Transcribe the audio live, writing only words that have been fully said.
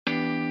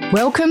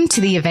Welcome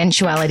to the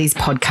Eventualities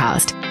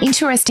podcast,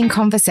 interesting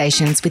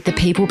conversations with the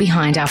people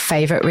behind our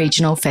favourite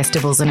regional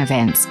festivals and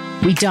events.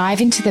 We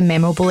dive into the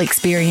memorable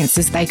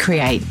experiences they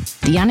create,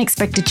 the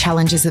unexpected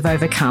challenges they've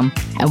overcome,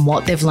 and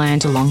what they've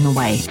learned along the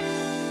way.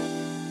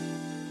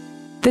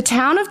 The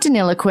town of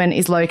Deniliquin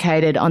is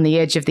located on the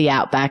edge of the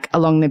outback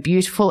along the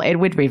beautiful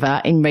Edward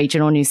River in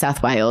regional New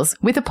South Wales,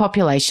 with a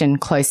population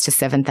close to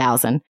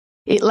 7,000.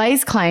 It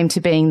lays claim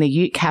to being the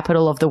ute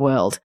capital of the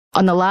world.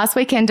 On the last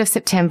weekend of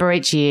September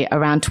each year,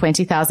 around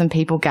 20,000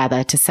 people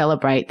gather to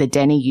celebrate the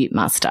Denny Ute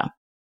Muster.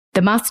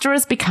 The Muster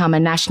has become a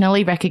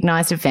nationally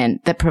recognised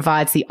event that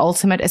provides the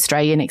ultimate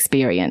Australian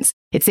experience.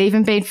 It's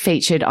even been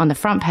featured on the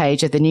front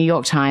page of the New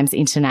York Times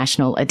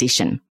International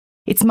edition.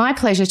 It's my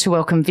pleasure to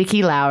welcome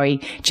Vicky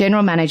Lowry,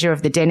 General Manager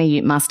of the Denny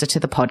Ute Muster, to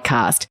the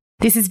podcast.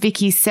 This is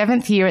Vicky's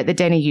 7th year at the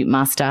Denny Ute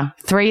Muster,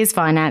 3 as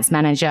Finance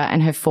Manager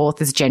and her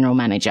 4th as General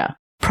Manager.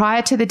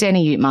 Prior to the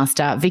Denny Ute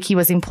Muster, Vicky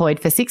was employed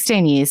for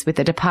 16 years with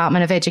the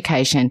Department of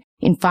Education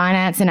in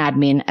finance and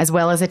admin, as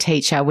well as a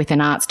teacher with an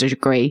arts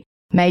degree,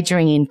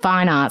 majoring in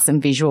fine arts and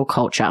visual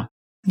culture.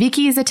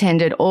 Vicky has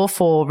attended all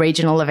 4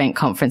 regional event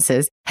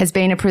conferences, has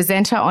been a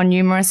presenter on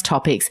numerous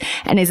topics,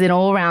 and is an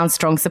all-round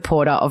strong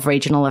supporter of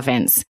regional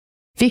events.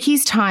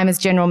 Vicky's time as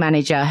General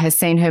Manager has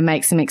seen her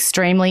make some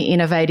extremely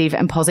innovative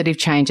and positive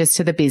changes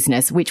to the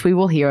business, which we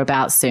will hear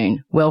about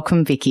soon.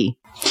 Welcome, Vicky.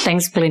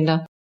 Thanks,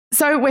 Belinda.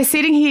 So we're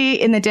sitting here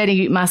in the Denny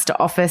Ute Muster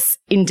office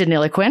in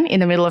Deniliquin in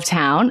the middle of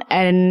town,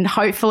 and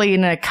hopefully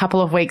in a couple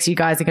of weeks you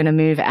guys are going to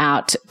move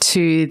out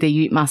to the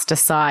Ute Muster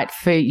site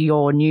for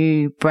your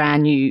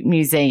brand new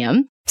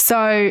museum.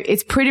 So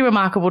it's pretty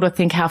remarkable to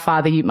think how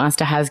far the Ute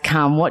Muster has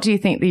come. What do you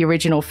think the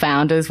original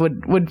founders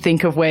would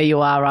think of where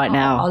you are right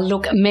now? Oh,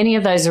 look, many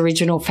of those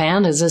original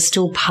founders are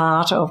still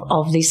part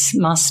of this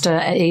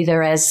muster,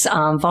 either as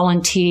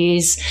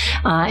volunteers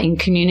in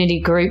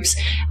community groups.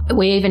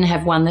 We even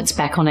have one that's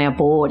back on our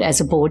board as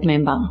a board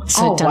member.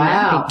 So done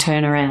that big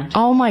turnaround.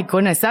 Oh my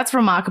goodness, that's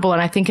remarkable.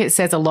 And I think it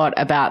says a lot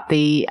about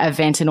the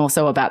event and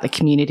also about the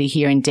community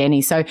here in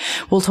Denny. So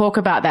we'll talk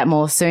about that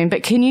more soon.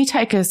 But can you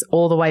take us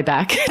all the way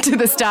back to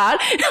the start?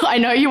 I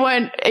know you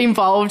weren't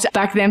involved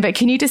back then, but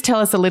can you just tell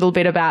us a little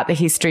bit about the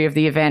history of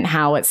the event,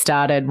 how it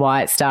started,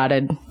 why it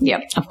started?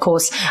 Yep, of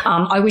course.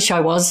 I wish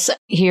I was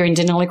here in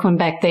Deniliquin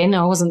back then.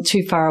 I wasn't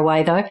too far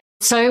away though.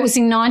 So it was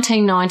in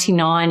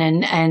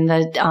 1999 and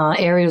the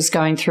area was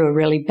going through a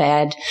really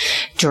bad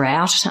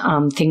drought.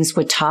 Things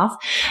were tough,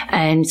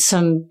 and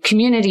some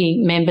community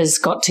members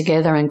got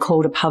together and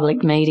called a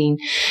public meeting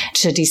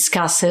to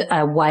discuss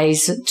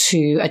ways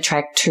to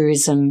attract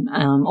tourism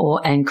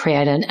and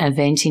create an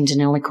event in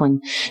Deniliquin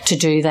to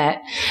do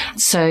that.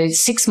 So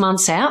 6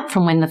 months out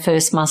from when the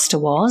first muster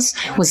was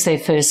their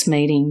first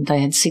meeting. They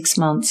had 6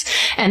 months,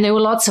 and there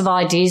were lots of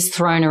ideas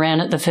thrown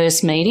around at the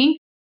first meeting.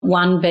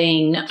 One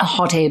being a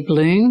hot air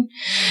balloon.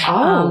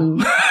 Out on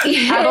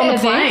the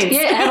plains.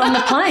 Yeah, out on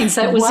the plains.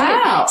 That was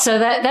wow. it. So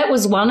that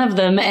was one of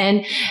them.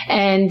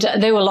 And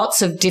there were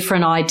lots of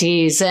different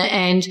ideas.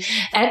 And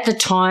at the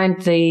time,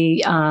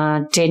 the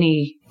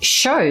Denny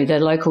show, the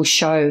local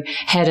show,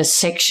 had a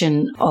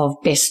section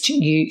of best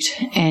ute.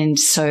 And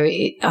so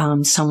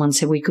someone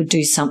said we could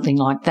do something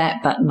like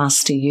that, but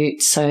muster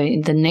ute. So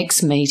in the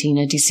next meeting,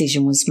 a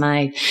decision was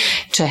made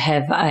to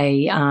have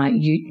a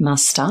ute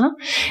muster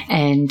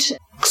and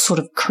sort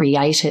of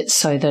create it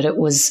so that it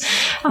was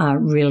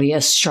really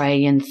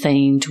Australian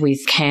themed, with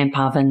camp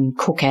oven,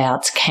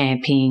 cookouts,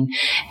 camping,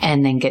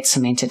 and then get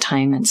some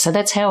entertainment. So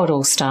that's how it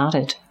all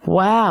started.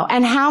 Wow.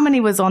 And how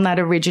many was on that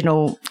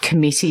original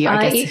committee,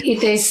 I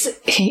guess?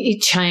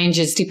 It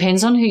changes,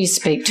 depends on who you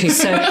speak to.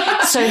 So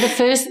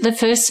the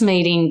first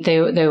meeting,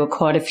 there were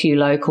quite a few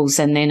locals,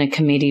 and then a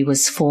committee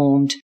was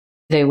formed.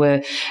 There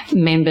were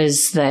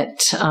members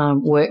that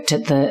worked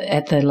at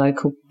the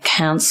local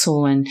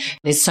council, and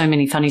there's so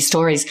many funny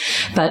stories,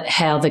 but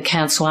how the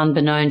council,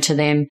 unbeknown to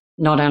them,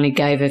 not only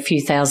gave a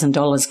few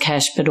 $1,000s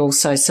cash, but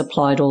also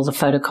supplied all the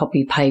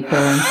photocopy paper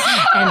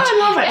I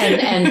love it.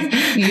 and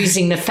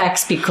using the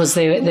fax, because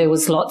there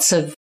was lots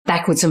of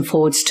backwards and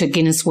forwards to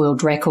Guinness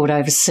World Record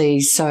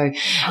overseas. So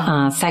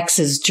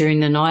faxes during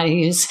the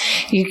 90s.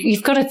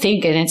 You've got to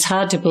think, and it's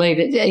hard to believe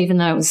it, even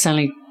though it was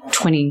only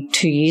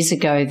 22 years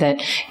ago,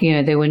 that, you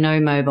know, there were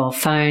no mobile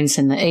phones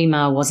and the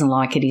email wasn't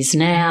like it is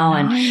now.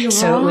 And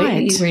so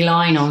right. we're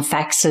relying on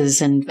faxes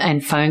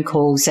and phone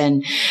calls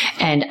and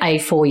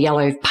A4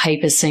 yellow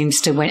paper seems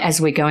to,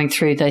 as we're going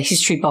through the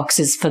history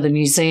boxes for the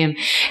museum,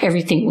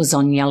 everything was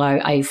on yellow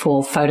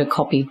A4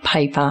 photocopied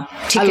paper.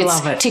 I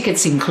love it.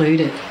 Tickets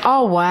included.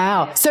 Oh,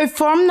 wow. So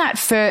from that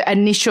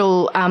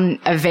initial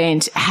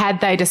event,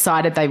 had they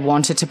decided they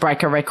wanted to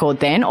break a record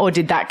then, or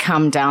did that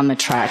come down the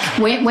track?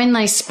 When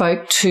they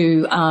spoke to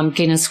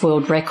Guinness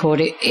World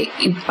Record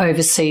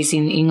overseas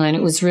in England,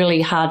 it was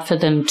really hard for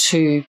them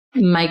to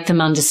make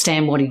them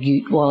understand what a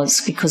ute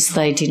was, because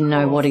they didn't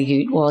know what a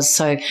ute was.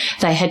 So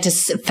they had to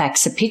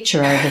fax a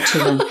picture over to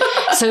them.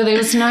 So there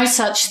was no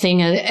such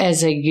thing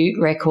as a ute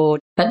record,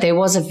 but there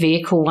was a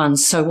vehicle one.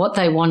 So what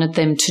they wanted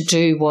them to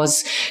do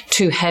was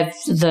to have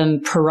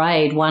them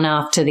parade one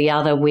after the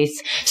other with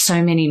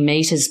so many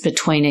metres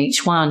between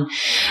each one.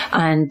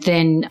 And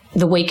then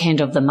the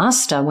weekend of the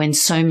muster, when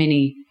so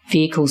many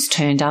vehicles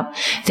turned up,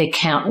 their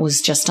count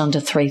was just under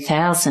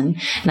 3,000, and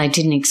they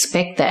didn't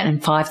expect that,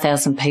 and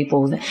 5,000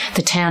 people.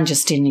 The town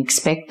just didn't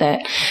expect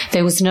that.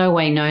 There was no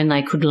way known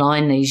they could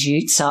line these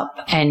utes up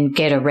and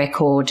get a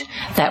record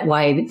that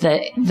way.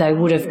 That they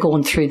would have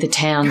gone through the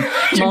town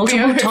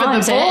multiple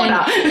times.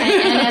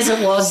 And as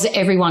it was,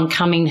 everyone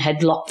coming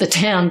had locked the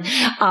town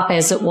up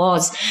as it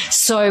was.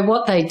 So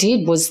what they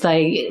did was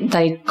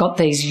they got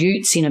these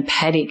utes in a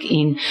paddock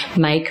in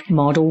make,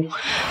 model,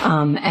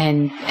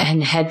 and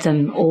had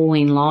them all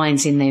in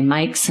lines in their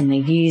makes and their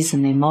years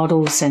and their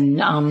models, and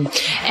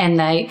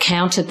they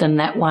counted them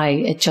that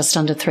way at just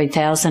under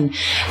 3,000.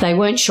 They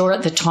weren't sure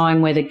at the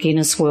time whether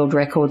Guinness World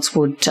Records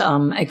would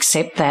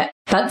accept that.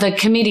 But the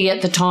committee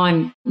at the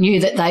time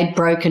knew that they'd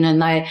broken,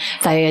 and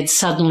they had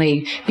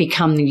suddenly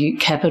become the ute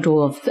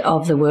capital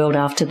of the world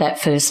after that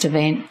first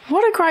event.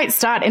 What a great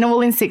start, and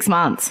all in 6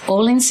 months.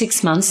 All in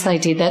 6 months they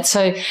did that.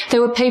 So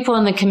there were people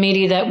on the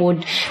committee that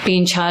would be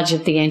in charge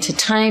of the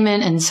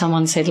entertainment, and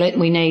someone said,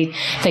 they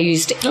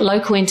used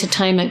local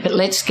entertainment, but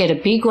let's get a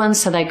big one.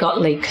 So they got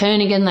Lee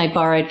Kernaghan. They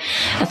borrowed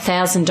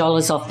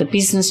 $1,000 off the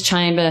business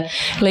chamber.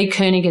 Lee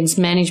Kernaghan's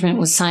management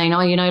was saying,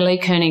 Lee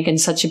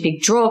Kernaghan's such a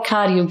big draw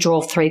card, he'll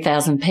draw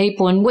 3,000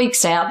 people, and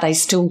weeks out they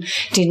still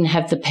didn't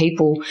have the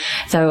people.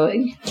 They were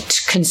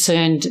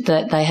concerned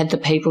that they had the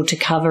people to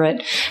cover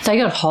it. They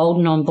got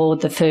Holden on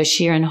board the first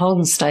year, and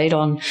Holden stayed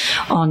on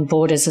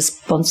board as a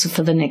sponsor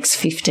for the next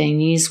 15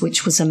 years,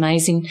 which was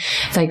amazing.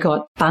 They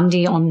got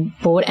Bundy on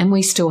board, and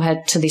we still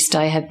to this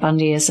day have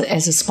Bundy as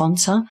a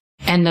sponsor,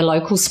 and the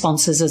local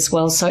sponsors as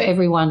well. So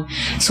everyone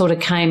sort of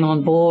came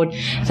on board.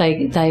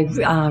 They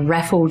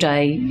raffled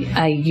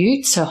a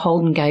ute. So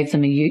Holden gave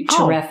them a ute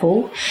to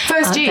raffle.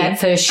 That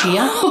first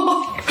year.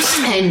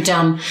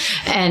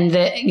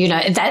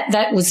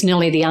 That was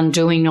nearly the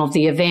undoing of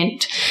the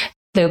event.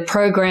 The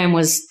program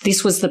was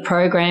the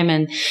program,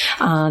 and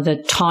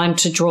the time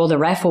to draw the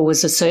raffle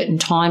was a certain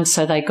time.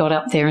 So they got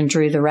up there and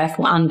drew the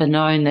raffle,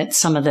 unbeknown that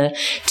some of the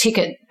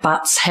ticket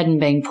butts hadn't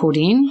been put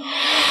in.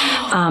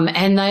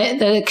 And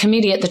the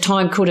committee at the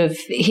time could have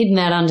hidden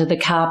that under the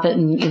carpet,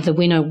 and the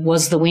winner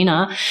was the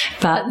winner,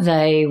 but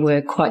they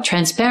were quite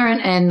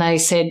transparent, and they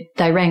said,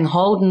 they rang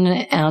Holden,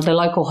 the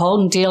local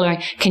Holden dealer,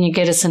 can you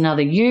get us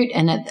another ute?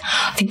 And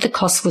I think the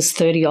cost was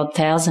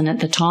 30,000 at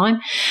the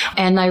time,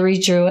 and they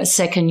redrew a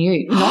second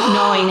ute, not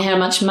knowing how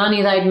much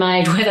money they'd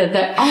made, whether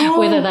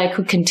they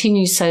could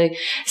continue. So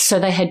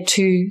they had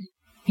two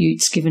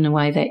utes given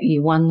away that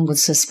year. One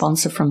was a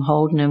sponsor from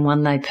Holden, and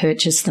one they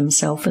purchased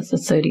themselves at the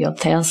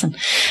 30,000.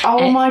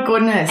 My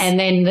goodness. And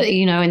then,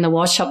 in the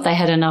wash up, they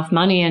had enough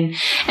money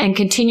and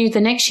continued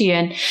the next year.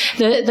 And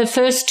the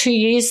first 2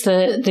 years,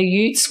 the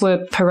utes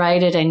were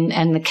paraded,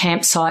 and the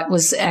campsite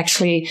was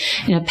actually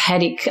in a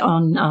paddock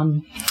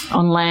on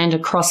land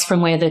across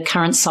from where the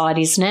current site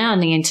is now,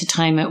 and the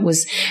entertainment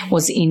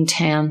was in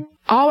town.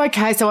 Oh,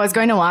 okay. So I was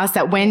going to ask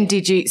that. When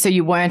did you? So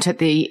you weren't at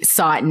the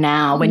site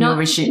now when you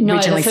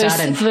originally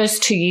started? The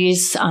first 2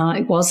 years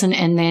it wasn't,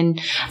 and then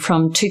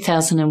from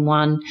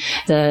 2001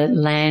 the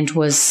land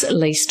was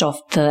leased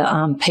off the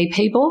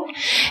PP board,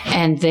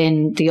 and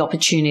then the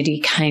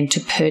opportunity came to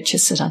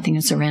purchase it. I think it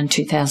was around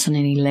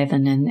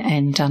 2011,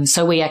 and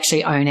so we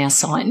actually own our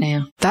site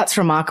now. That's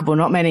remarkable.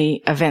 Not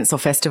many events or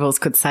festivals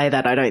could say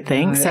that, I don't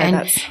think.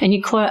 No.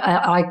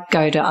 I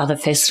go to other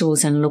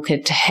festivals and look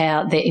at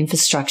how their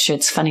infrastructure.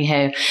 It's funny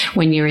how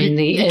when you're in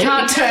the... You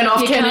can't turn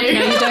off, can you?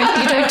 No,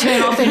 you don't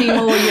turn off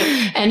anymore.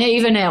 And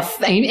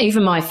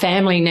even my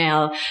family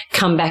now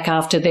come back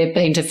after they've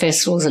been to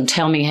festivals and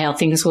tell me how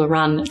things were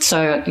run. So,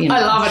 I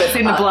love it. It's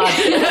in the blood.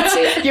 That's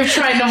it. You've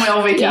trained them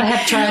well, Vicky. I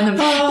have trained them.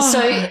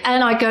 So,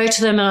 and I go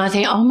to them and I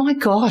think, oh my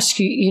gosh,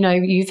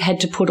 you've had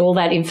to put all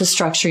that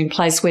infrastructure in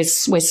place. We're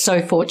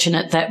so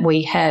fortunate that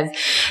we have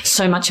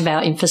so much of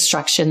our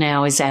infrastructure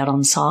now is out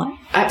on site.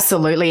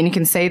 Absolutely. And you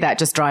can see that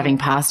just driving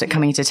past it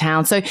coming into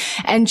town. So,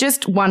 and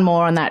just one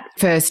more on that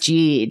first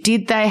year,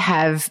 did they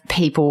have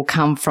people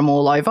come from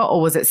all over,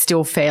 or was it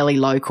still fairly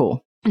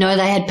local? No,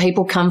 they had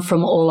people come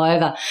from all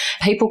over.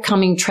 People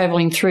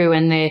travelling through,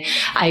 and their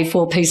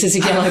A4 pieces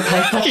of yellow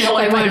paper.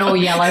 They weren't all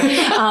yellow.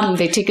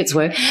 Their tickets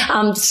were.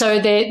 So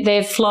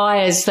their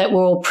flyers that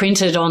were all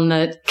printed on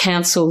the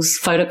council's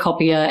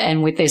photocopier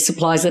and with their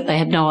supplies that they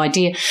had no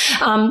idea,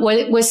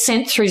 were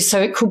sent through. So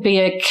it could be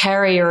a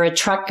carrier or a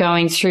truck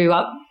going through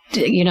up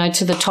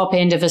to the top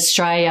end of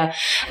Australia.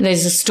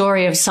 There's a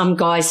story of some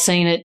guy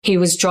seeing it. He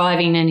was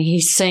driving and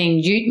he's seen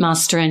Ute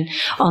Muster, and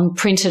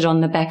printed on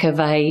the back of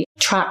a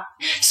truck.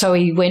 So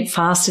he went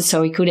faster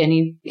so he could, and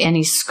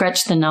he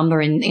scratched the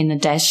number in the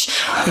dust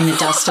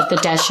of the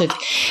dash of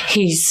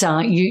his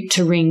ute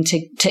to ring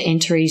to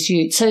enter his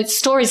ute. So it's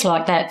stories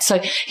like that. So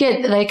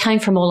yeah, they came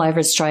from all over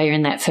Australia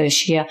in that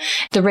first year.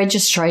 The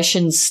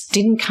registrations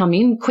didn't come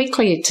in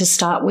quickly to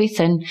start with,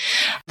 and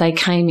they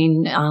came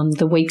in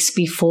the weeks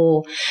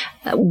before.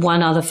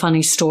 One other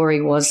funny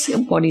story was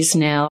what is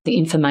now the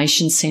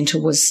information centre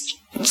was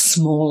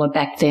smaller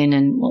back then,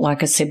 and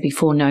like I said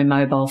before, no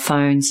mobile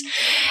phones,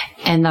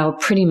 and they were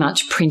pretty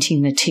much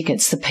printing the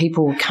tickets. The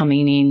people were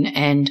coming in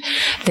and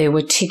there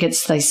were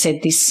tickets. They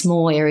said this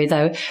small area,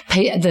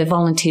 the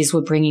volunteers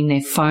were bringing their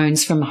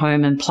phones from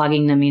home and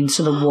plugging them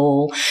into the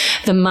wall.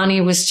 The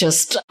money was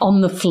just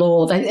on the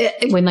floor.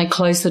 When they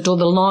closed the door,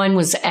 the line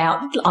was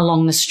out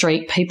along the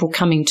street, people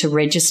coming to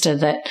register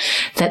that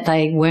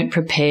they weren't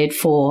prepared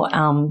for.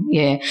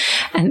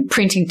 And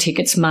printing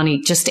tickets,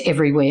 money just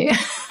everywhere.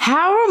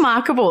 How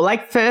remarkable,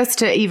 like first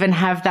to even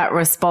have that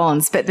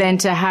response, but then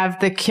to have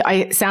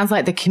it sounds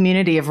like the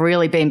community have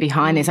really been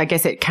behind this. I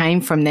guess it came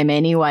from them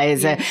anyway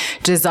as a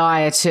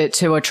desire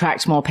to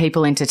attract more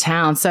people into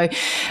town. So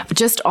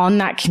just on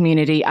that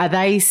community, are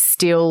they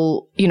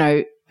still,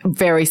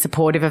 very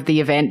supportive of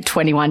the event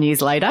 21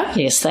 years later?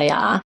 Yes, they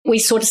are. We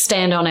sort of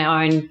stand on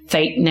our own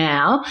feet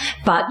now,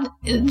 but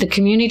the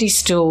community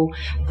still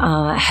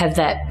have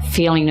that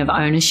feeling of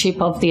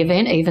ownership of the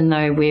event, even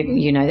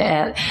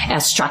though our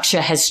structure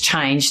has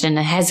changed and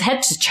it has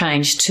had to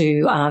change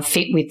to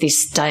fit with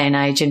this day and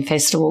age in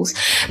festivals.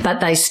 But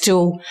they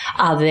still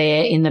are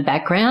there in the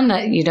background.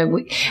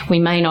 We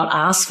may not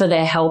ask for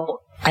their help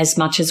as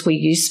much as we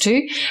used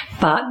to,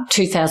 but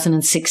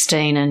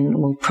 2016, and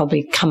will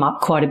probably come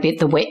up quite a bit,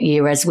 the wet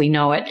year as we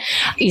know it,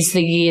 is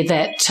the year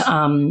that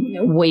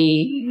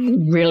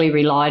we really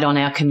relied on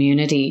our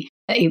community.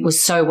 It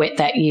was so wet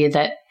that year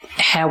that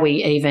how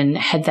we even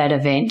had that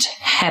event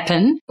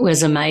happen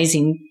was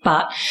amazing.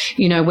 But,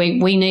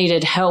 we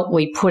needed help.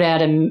 We put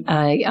out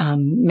a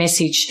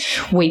message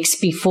weeks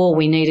before.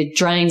 We needed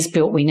drains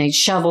built. We need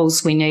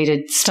shovels. We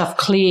needed stuff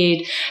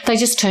cleared. They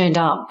just turned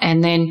up.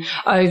 And then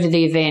over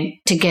the event,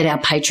 to get our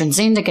patrons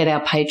in, to get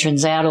our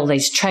patrons out, all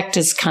these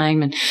tractors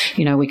came, and,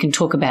 we can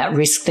talk about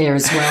risk there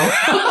as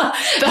well.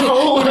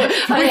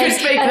 We could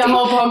speak the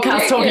whole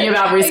podcast talking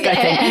about risk, I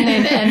think.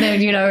 And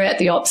then, at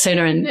the Ops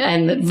Centre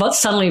and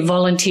suddenly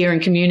volunteer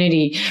and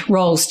community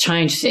roles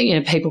change.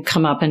 People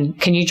come up and,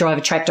 can you drive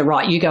a tractor?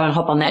 Right, you go and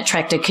hop on that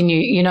tractor. Can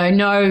you,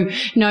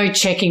 no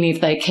checking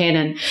if they can.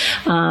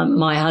 And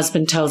my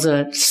husband tells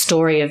a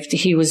story of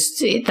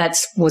that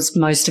was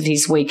most of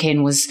his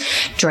weekend was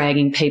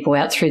dragging people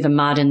out through the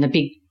mud and the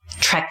big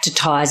tractor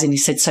tyres, and he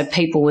said so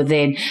people were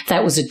then,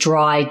 that was a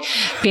dry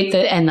bit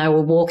and they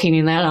were walking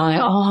in that,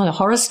 and I'm the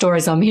horror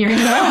stories I'm hearing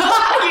now.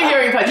 You're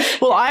hearing.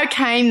 Well, I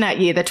came that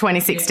year, the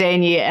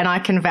 2016 year, and I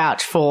can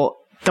vouch for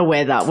the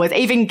weather. Was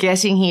even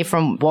getting here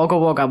from Wagga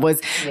Wagga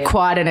was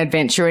quite an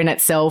adventure in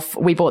itself.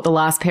 We bought the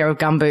last pair of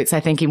gumboots,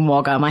 I think, in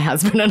Wagga, my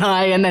husband and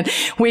I, and then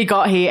we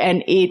got here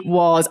and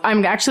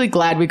I'm actually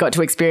glad we got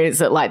to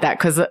experience it like that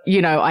because,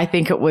 I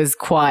think it was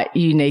quite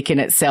unique in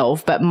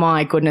itself. But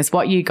my goodness,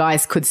 what you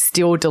guys could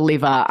still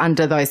deliver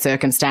under those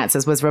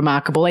circumstances was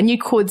remarkable. And you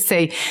could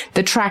see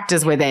the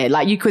tractors were there.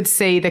 Like you could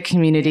see the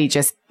community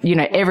just,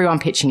 everyone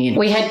pitching in.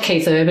 We had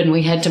Keith Urban.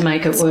 We had to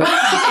make it work.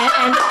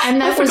 And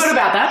that I forgot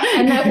about that.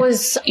 And that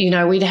was,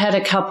 we'd had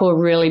a couple of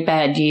really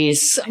bad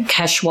years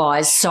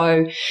cash-wise.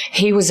 So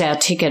he was our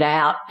ticket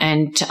out.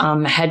 And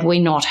had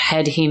we not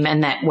had him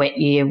and that wet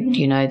year,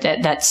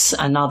 that's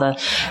another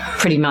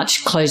pretty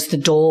much closed the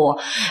door.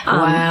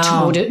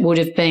 Wow. Would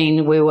have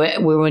been, we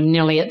were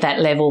nearly at that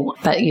level.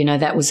 But,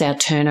 that was our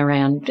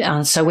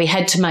turnaround. So we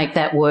had to make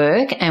that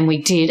work, and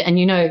we did. And,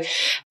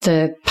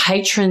 the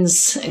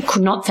patrons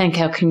could not thank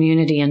our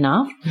community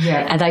enough.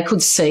 Yeah. And they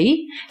could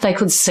see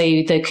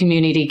the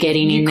community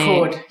getting in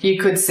there. You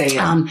could see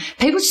it.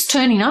 People just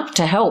turning up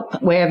to help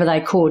wherever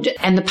they could.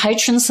 And the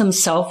patrons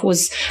themselves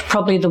was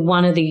probably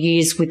one of the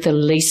years with the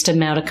least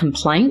amount of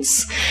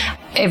complaints.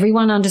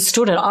 Everyone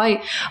understood it.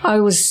 I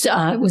was,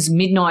 it was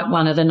midnight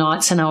one of the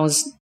nights, and I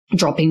was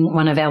dropping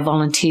one of our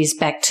volunteers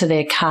back to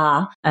their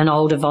car, an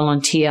older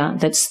volunteer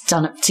that's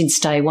done it since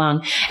day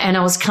one. And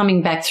I was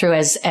coming back through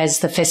as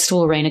the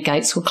festival arena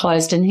gates were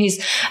closed, and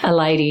here's a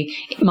lady,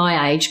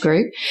 my age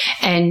group,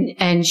 and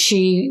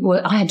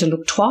I had to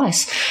look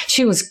twice.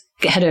 She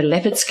had her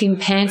leopard skin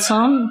pants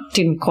on,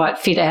 didn't quite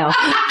fit our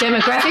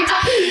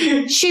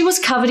demographic. She was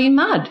covered in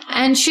mud,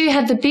 and she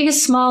had the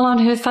biggest smile on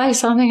her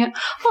face. I'm thinking,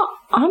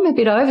 I'm a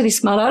bit over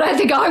this mud. I don't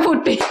think I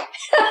would be.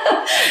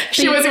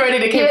 She was ready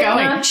to keep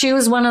going. No, she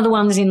was one of the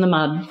ones in the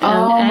mud.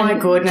 And my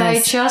goodness. They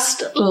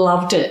just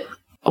loved it.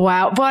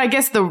 Wow. Well, I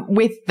guess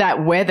with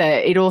that weather,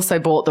 it also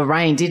brought the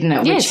rain, didn't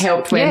it? Yes. Which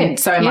helped when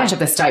so much of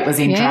the state was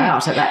in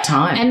drought at that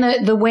time.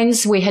 And the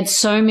winds, we had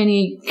so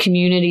many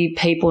community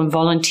people and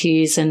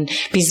volunteers and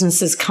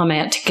businesses come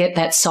out to get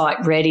that site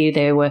ready.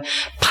 There were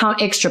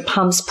extra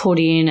pumps put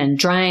in and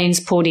drains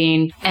put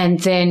in. And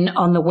then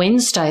on the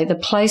Wednesday, the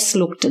place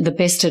looked the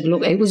best it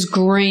looked. It was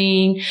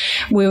green.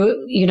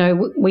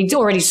 We'd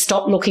already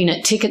stopped looking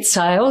at ticket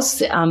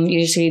sales.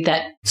 Usually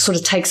that sort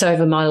of takes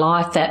over my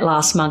life. That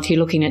last month you're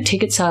looking at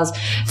ticket sales.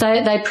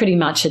 They pretty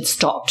much had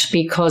stopped,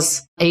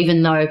 because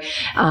even though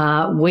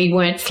we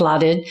weren't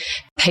flooded,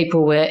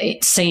 people were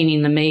seeing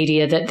in the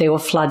media that there were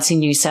floods in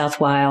New South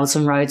Wales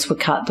and roads were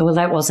cut. Well,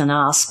 that wasn't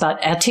us,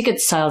 but our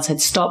ticket sales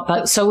had stopped.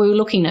 But so we were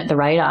looking at the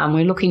radar and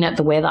we were looking at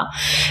the weather,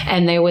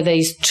 and there were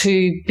these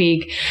two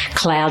big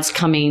clouds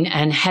coming,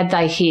 and had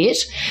they hit,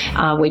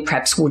 we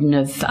perhaps wouldn't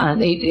have.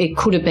 It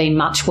could have been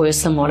much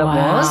worse than what it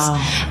was.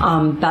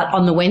 But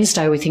on the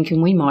Wednesday, we're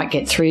thinking we might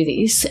get through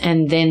this,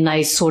 and then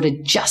they sort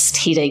of just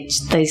hit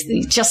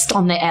just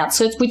on the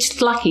outskirts, which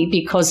is lucky,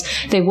 because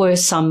there were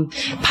some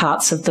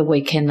parts of the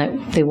weekend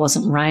that there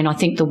wasn't rain. I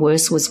think the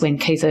worst was when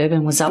Keith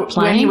Urban was up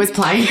playing. When he was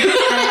playing.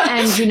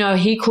 and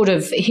he could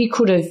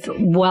have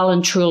well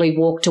and truly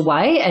walked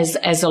away,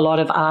 as a lot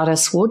of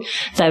artists would.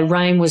 The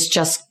rain was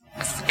just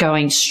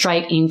going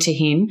straight into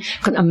him.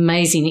 Got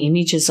amazing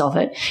images of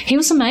it. He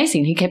was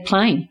amazing. He kept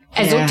playing,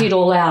 as it did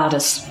all our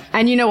artists.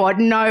 And you know what?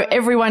 No,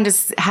 everyone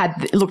just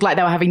looked like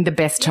they were having the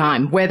best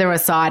time. Weather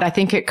aside, I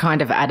think it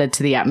kind of added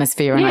to the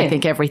atmosphere, and I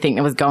think everything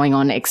that was going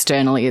on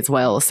externally as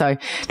well. So,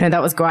 no,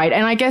 that was great.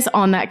 And I guess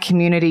on that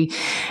community,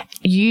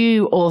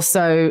 you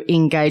also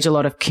engage a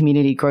lot of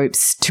community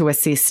groups to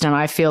assist, and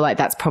I feel like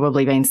that's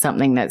probably been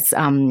something that's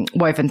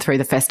woven through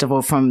the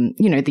festival from,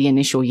 the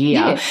initial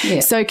year. Yeah.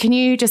 So can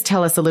you just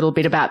tell us a little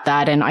bit about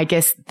that, and I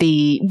guess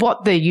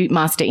what the Ute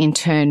Master in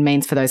turn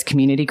means for those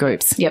community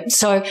groups? Yep.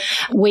 So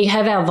we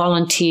have our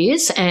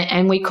volunteers,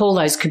 and we call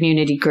those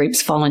community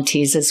groups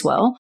volunteers as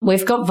well.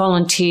 We've got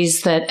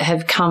volunteers that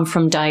have come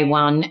from day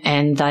one,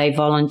 and they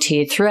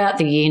volunteer throughout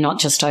the year, not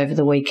just over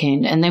the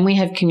weekend. And then we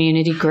have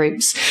community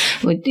groups.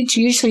 It's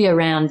usually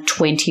around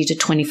 20 to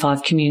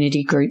 25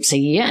 community groups a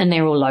year, and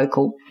they're all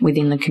local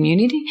within the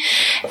community.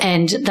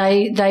 And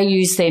they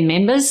use their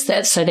members,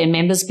 so their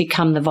members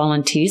become the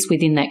volunteers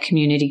within that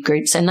community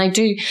groups, and they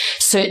do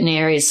certain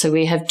areas. So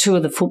we have two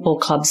of the football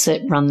clubs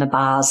that run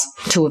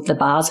two of the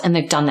bars, and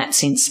they've done that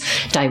since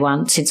day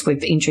one, since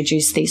we've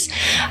introduced this.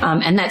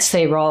 And that's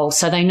their role.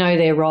 So they know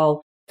their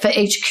role. For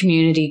each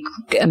community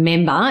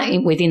member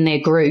within their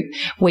group,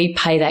 we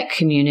pay that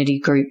community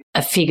group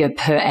a figure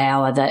per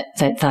hour that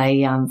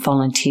they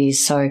volunteer.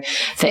 So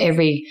for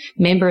every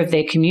member of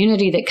their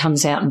community that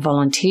comes out and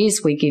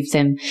volunteers, we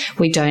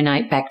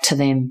donate back to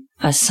them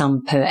a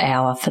sum per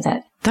hour for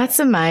that. That's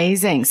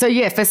amazing.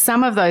 So for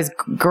some of those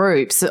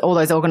groups, all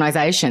those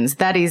organisations,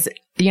 that is,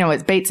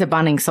 it beats a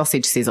Bunnings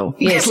sausage sizzle.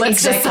 Yes,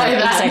 let's just say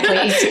that.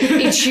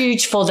 Exactly. It's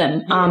huge for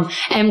them.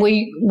 And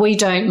we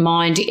don't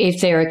mind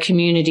if they're a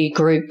community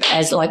group,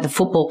 as like the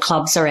football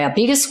clubs are our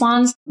biggest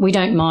ones. We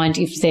don't mind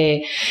if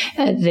they're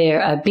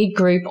a big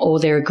group or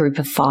they're a group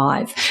of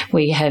 5.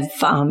 We have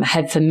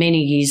had for many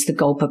years the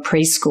Golpa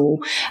preschool,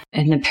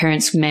 and the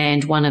parents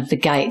manned one of the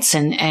gates,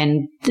 and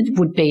it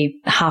would be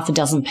half a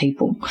dozen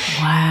people.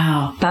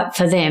 Wow. But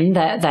for them,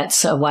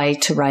 that's a way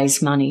to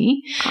raise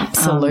money.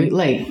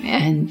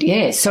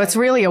 Absolutely. So it's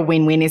really a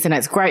win-win, isn't it?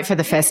 It's great for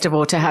the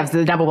festival to have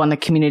the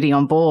community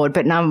on board,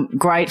 but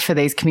great for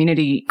these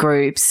community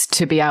groups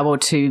to be able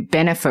to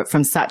benefit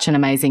from such an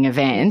amazing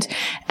event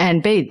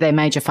and be their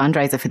major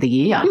fundraiser for the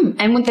year.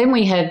 And then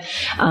we have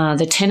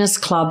the tennis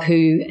club,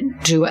 who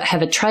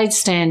have a trade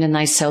stand, and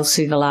they sell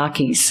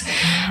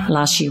souvlakis.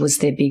 Last year was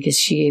their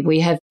biggest year. We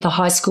have the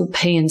high school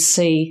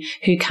P&C,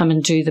 who come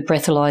and do the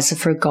breathalyzer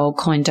for a gold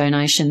coin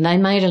donation. They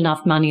made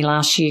enough money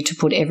last year to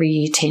put every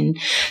year 10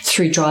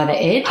 through driver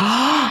ed.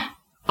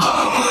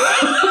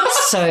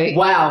 So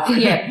wow,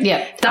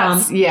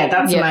 that's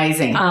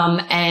amazing.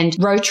 And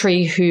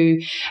Rotary, who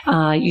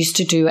used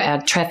to do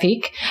our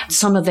traffic,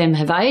 some of them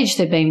have aged.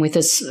 They've been with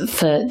us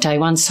for day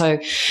one. So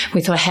we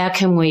thought, how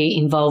can we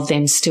involve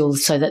them still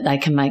so that they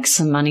can make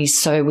some money?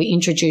 So we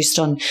introduced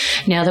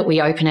now that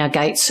we open our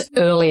gates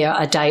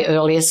a day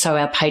earlier, so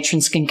our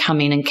patrons can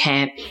come in and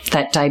camp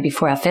that day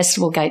before our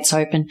festival gates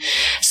open.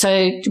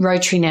 So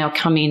Rotary now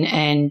come in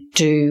and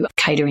do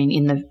catering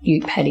in the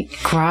Ute paddock.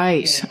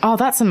 Great. Oh,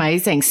 that's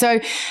amazing. So,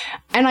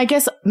 and I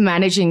guess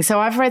managing, so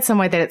I've read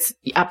somewhere that it's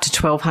up to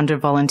 1,200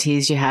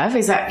 volunteers you have.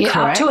 Is that correct?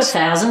 Up to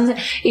 1,000.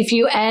 If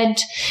you add,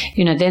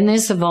 then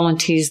there's the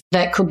volunteers.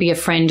 That could be a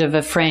friend of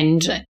a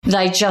friend.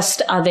 They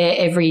just are there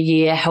every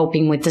year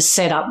helping with the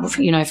setup,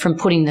 from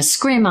putting the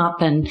scrim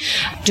up and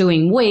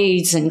doing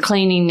weeds and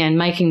cleaning and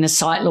making the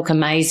site look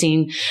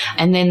amazing.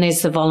 And then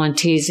there's the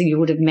volunteers. You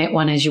would have met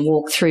one as you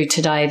walk through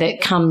today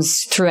that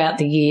comes throughout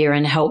the year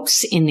and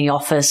helps in the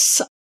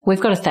office. We've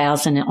got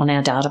 1,000 on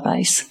our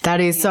database. That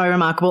is so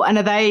remarkable. And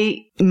are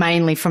they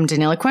mainly from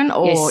Deniliquin,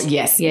 or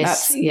yes,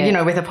 you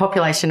know, with a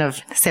population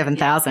of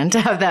 7,000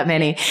 to have that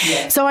many.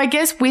 Yeah. So I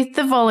guess with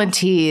the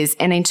volunteers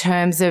and in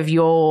terms of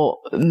your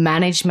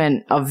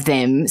management of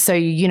them, so,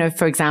 you know,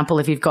 for example,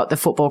 if you've got the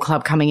football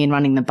club coming in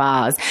running the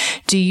bars,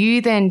 do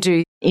you then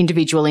do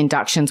individual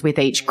inductions with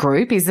each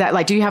group? Is that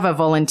like, do you have a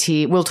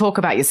volunteer? We'll talk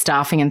about your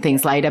staffing and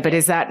things later, but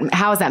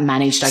how is that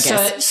managed, I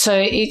guess? So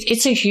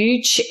it's a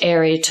huge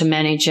area to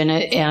manage.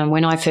 And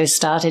when I first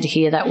started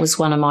here, that was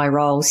one of my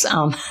roles.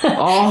 And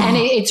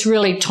it's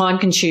really time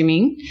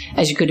consuming,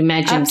 as you could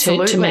imagine,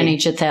 to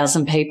manage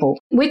 1,000 people.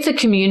 With the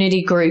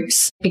community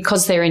groups,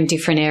 because they're in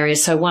different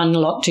areas, so one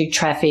lot do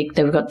traffic,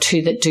 then we've got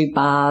 2 that do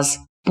bars.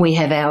 We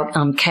have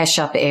our cash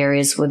up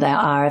areas with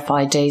our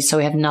RFID, so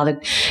we have another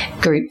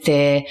group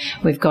there.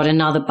 We've got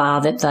another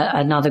bar that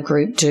another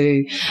group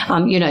do.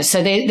 You know,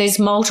 so there's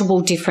multiple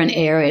different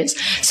areas.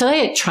 So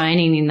they had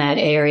training in that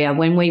area.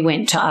 When we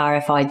went to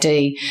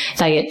RFID,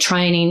 they had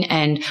training,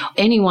 and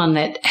anyone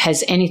that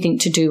has anything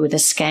to do with a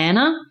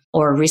scanner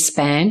or a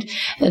wristband,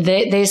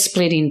 they're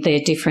split in their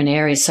different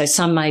areas. So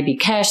some may be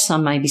cash,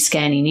 some may be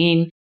scanning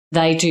in.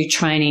 They do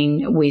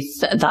training with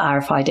the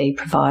RFID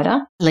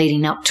provider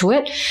leading up to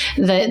it.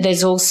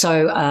 There's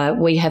also,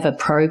 we have a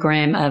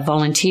program, a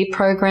volunteer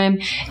program.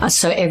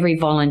 So every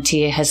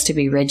volunteer has to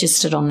be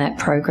registered on that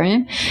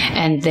program,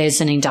 and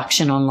there's an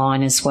induction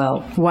online as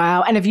well.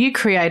 Wow. And have you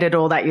created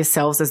all that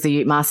yourselves as the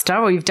Ute Muster,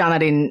 or you've done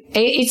it in?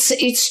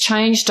 It's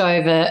changed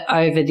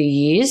over the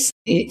years.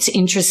 It's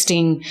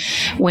interesting.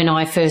 When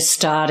I first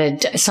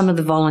started, some of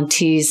the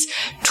volunteers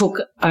took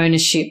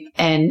ownership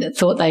and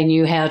thought they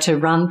knew how to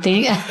run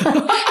things.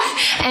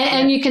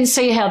 And you can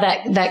see how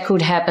that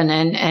could happen,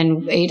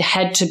 and it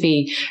had to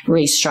be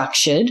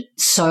restructured.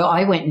 So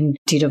I went and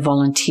did a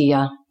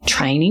volunteer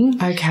training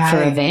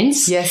for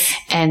events. Yes.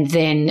 And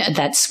then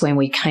that's when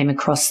we came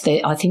across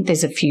I think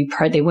there's a few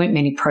there weren't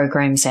many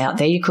programs out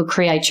there. You could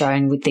create your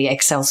own with the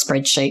Excel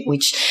spreadsheet,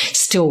 which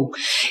still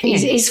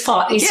is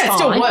fine. It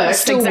still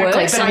works.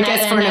 Works. But I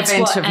guess for an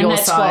event of your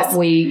size. That's what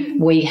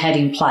we had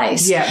in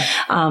place.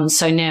 Yeah.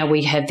 So now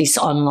we have this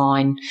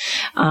online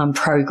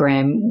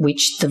program,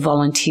 which the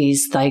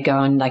volunteers, they go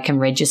and they can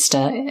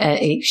register.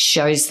 It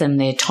shows them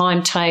their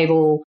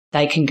timetable.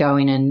 They can go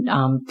in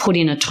and put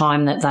in a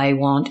time that they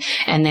want,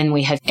 and then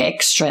we have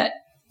extra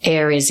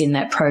areas in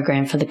that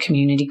program for the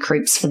community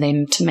groups for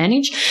them to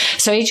manage.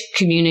 So each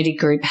community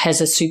group has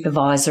a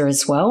supervisor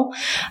as well.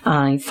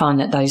 You find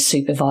that those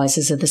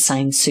supervisors are the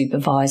same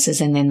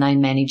supervisors, and then they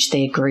manage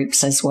their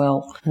groups as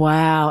well.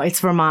 Wow,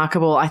 it's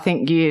remarkable. I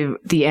think you're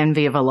the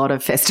envy of a lot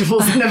of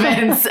festivals and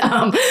events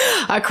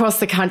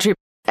across the country.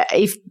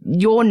 If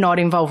you're not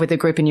involved with the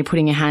group and you're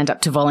putting your hand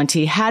up to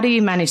volunteer, how do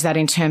you manage that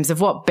in terms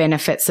of what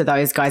benefits are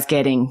those guys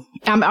getting?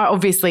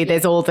 Obviously,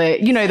 there's all the,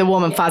 you know, the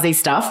warm and fuzzy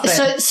stuff.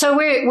 But. So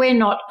we're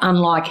not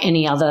unlike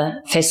any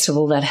other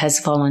festival that has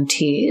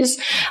volunteers.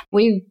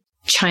 We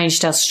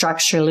changed our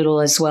structure a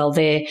little as well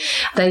there.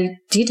 They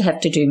did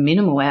have to do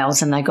minimal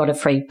hours, and they got a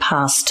free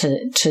pass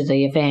to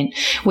the event.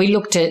 We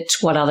looked at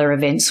what other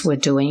events were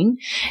doing,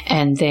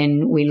 and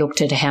then we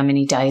looked at how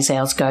many days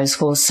ours goes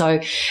for. So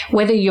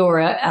whether you're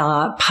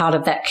a part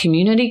of that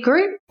community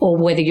group or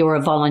whether you're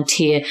a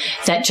volunteer,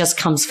 that just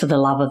comes for the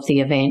love of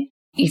the event.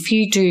 If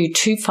you do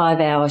 2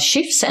 5-hour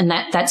shifts, and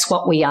that's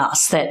what we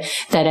ask, that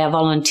our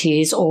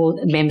volunteers or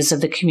members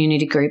of the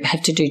community group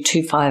have to do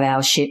 2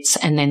 5-hour shifts,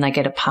 and then they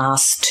get a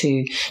pass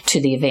to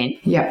the event.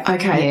 Yeah.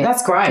 Okay. Yeah.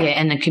 That's great. Yeah.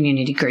 And the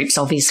community groups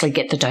obviously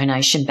get the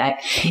donation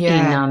back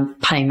in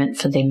payment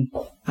for them.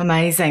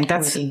 Amazing.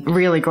 That's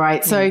really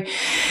great. So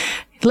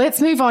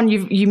let's move on.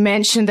 You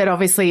mentioned that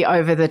obviously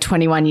over the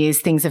 21 years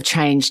things have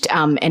changed,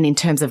 and in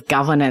terms of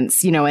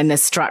governance, you know, and the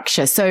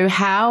structure. So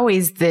how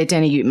is the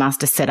Denny Ute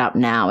Muster set up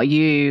now? Are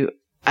you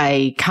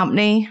a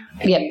company?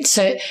 Yep.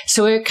 So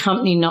we're a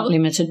company not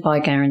limited by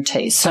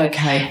guarantees. So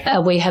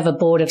we have a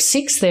board of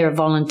 6. They're a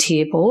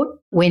volunteer board.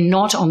 We're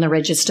not on the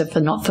register for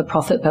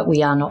not-for-profit, but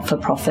we are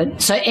not-for-profit.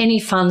 So any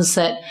funds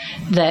that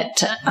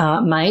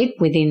are made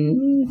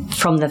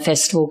from the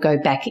festival go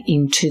back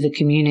into the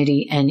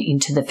community and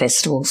into the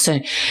festival. So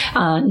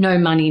no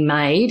money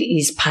made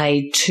is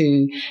paid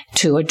to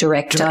a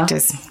director.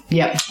 Directors.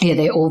 Yep. Yeah,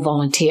 they're all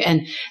volunteer.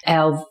 And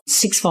our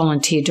 6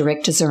 volunteer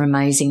directors are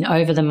amazing.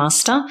 Over the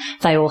muster,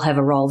 they all have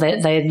a role.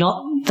 They're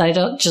not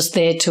just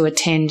there to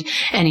attend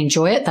and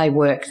enjoy it. They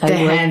work.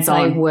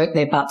 They work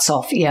their butts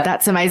off. Yeah.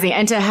 That's amazing.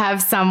 And to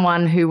have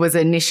someone who was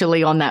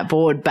initially on that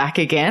board back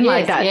again,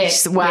 like that.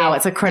 Yes, wow.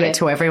 It's a credit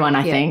to everyone,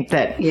 I think,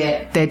 that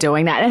they're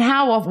doing that.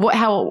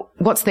 And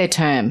what's their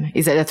term?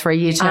 Is it a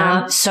 3-year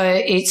term? So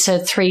it's a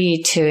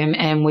 3-year term,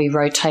 and we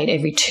rotate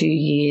every 2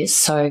 years.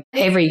 So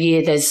every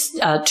year there's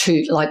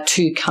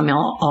 2 come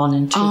on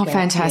and 2 Oh, go.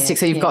 fantastic.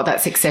 So you've got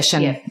that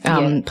succession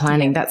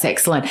planning. That's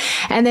excellent.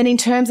 And then in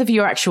terms of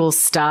your actual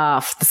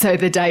staff, so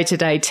the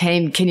day-to-day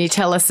team, can you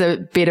tell us a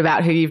bit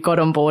about who you've got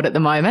on board at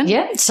the moment?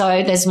 Yeah.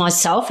 So there's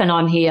myself, and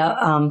I'm here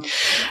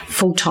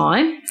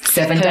full-time.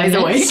 7 days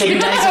a week. 7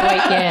 days a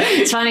week, yeah.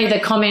 It's funny the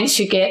comments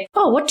you get,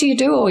 oh, what do you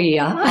do all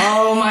year?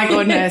 Oh, my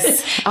goodness.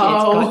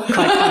 Yeah, it's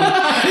quite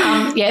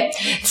funny. Yeah.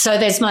 So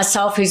there's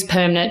myself who's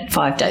permanent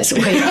 5 days a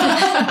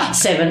week,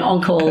 7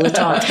 on call all the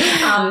time.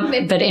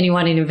 But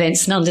anyone in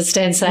events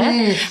understands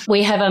that.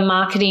 We have a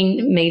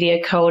marketing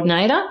media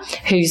coordinator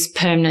who's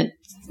permanent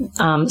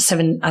 5 days a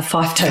week.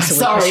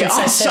 Sorry,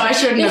 I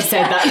shouldn't have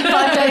said that.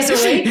 5 days a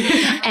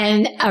week.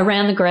 And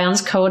around the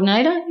grounds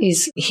coordinator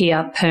is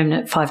here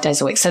permanent 5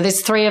 days a week. So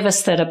there's 3 of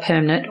us that are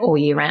permanent all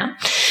year round.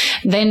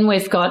 Then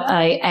we've got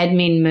a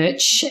admin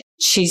merch.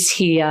 She's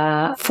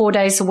here 4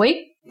 days a week,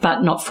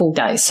 but not full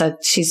days. So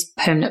she's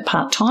permanent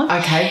part-time.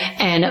 Okay.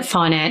 And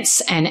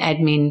finance and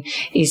admin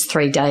is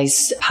 3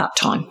 days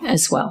part-time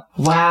as well.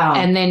 Wow.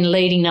 And then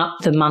leading up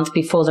the month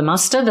before the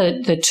muster,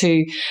 the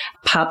 2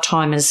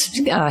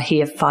 part-timers are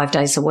here 5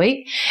 days a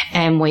week,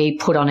 and we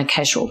put on a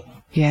casual.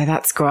 Yeah,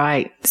 that's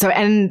great. So,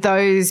 and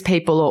those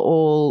people are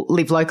all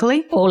live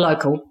locally? All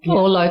local. Yeah.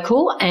 All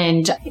local.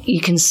 And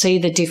you can see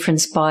the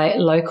difference by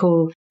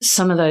local.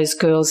 Some of those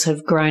girls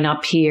have grown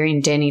up here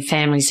in Denny,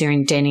 families here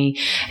in Denny,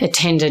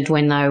 attended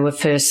when they were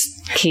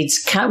first kids,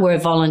 were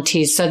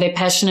volunteers. So they're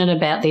passionate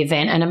about the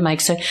event, and it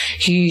makes a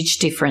huge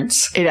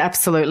difference. It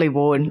absolutely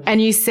would. And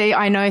you see,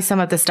 I know some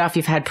of the stuff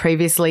you've had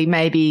previously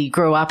maybe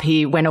grew up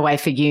here, went away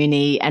for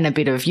uni and a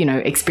bit of,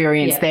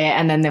 experience there,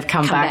 and then they've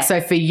come back. So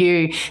for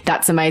you,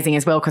 that's amazing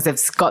as well, because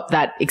they've got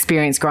that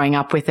experience growing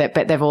up with it,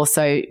 but they've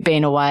also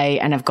been away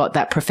and have got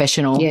that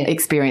professional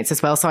experience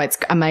as well. So it's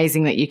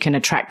amazing that you can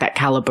attract that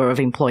caliber of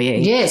employee.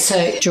 Yeah,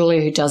 so Julia,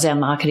 who does our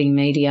marketing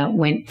media,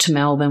 went to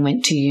Melbourne,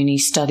 went to uni,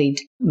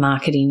 studied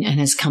marketing, and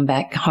has come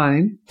back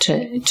home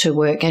to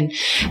work. And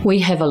we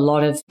have a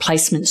lot of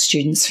placement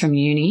students from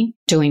uni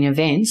doing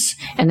events,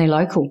 and they're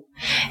local.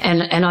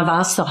 And I've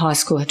asked the high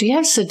school, do you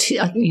have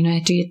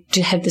do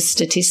you have the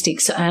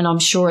statistics? And I'm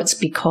sure it's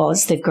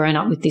because they've grown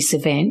up with this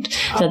event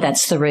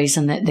that's the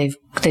reason that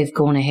they've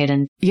gone ahead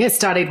and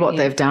studied what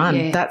they've done.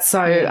 Yeah. That's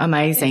so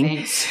amazing.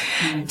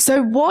 Events.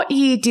 So what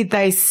year did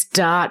they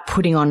start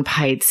putting on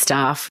paid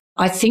staff?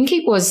 I think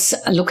it was,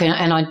 look,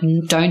 and I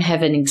don't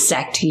have an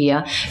exact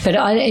year, but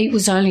it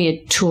was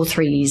only 2 or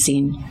 3 years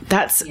in.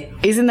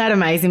 Isn't that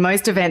amazing?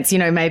 Most events,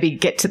 maybe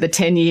get to the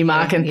 10-year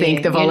mark and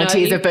think the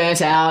volunteers are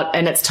burnt out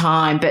and it's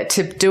time, but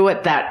to do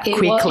it that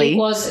quickly. It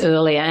was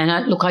earlier, and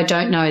I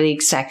don't know the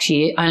exact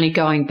year, only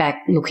going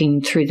back looking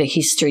through the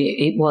history,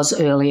 it was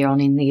earlier on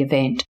in the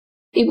event.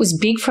 It was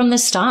big from the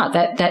start.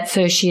 That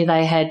first year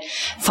they had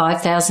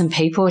 5,000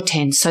 people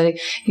attend. So,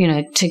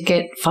 to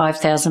get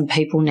 5,000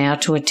 people now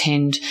to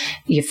attend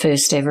your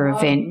first ever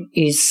event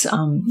is,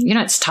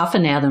 it's tougher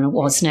now than it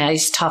was now.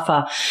 It's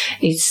tougher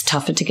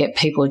to get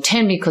people to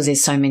attend because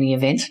there's so many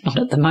events. Not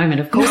at the moment,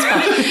 of course,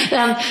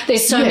 but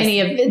there's so many.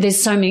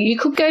 You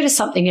could go to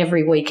something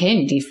every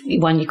weekend if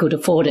you could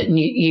afford it and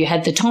you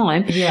had the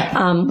time.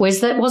 Yeah. Whereas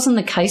that wasn't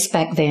the case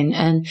back then.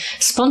 And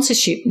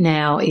sponsorship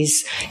now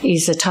is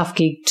a tough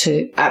gig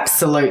to.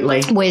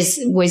 Absolutely.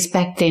 Whereas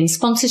back then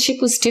sponsorship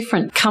was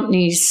different.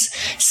 Companies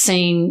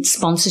seen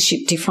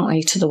sponsorship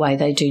differently to the way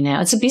they do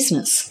now. It's a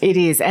business. It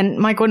is. And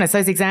my goodness,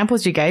 those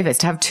examples you gave us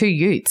to have 2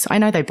 utes. I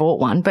know they bought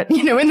one, but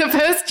in the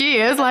first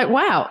year, it's like,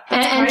 wow.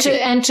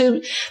 And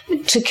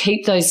to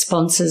keep those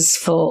sponsors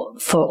for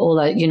all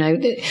that,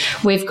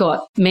 we've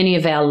got many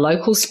of our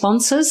local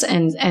sponsors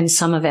and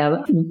some of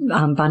our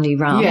Bundy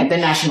Rum. Yeah, the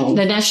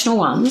national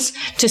ones,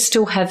 to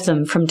still have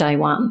them from day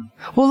one.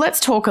 Well, let's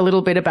talk a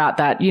little bit about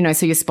that,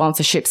 so your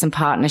sponsorships and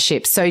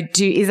partnerships. So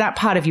is that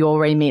part of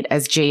your remit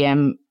as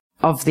GM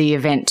of the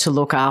event to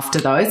look after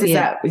those?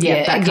 That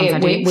comes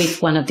under you?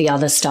 With one of the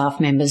other staff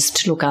members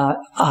to look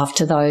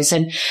after those.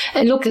 And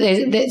look,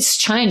 it's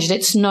changed.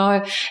 It's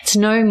no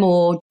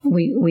more.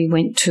 We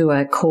went to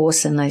a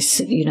course and they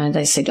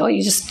said, oh,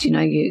 you just,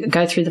 you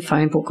go through the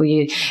phone book or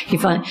you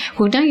find,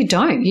 well, no, you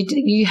don't.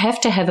 You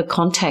have to have a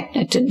contact.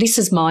 This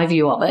is my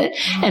view of it.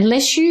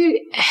 Unless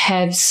you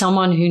have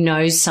someone who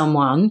knows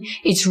someone,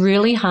 it's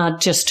really hard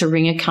just to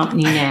ring a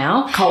company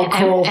now cold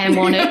call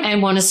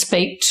and want to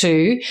speak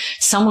to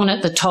someone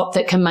at the top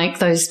that can make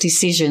those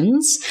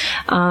decisions.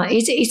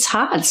 It's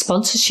hard.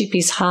 Sponsorship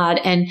is hard,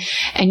 and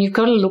you've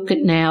got to look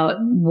at now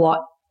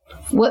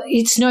well,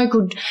 it's no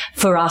good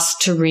for us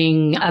to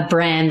ring a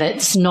brand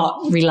that's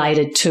not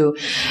related to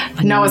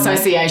no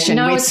association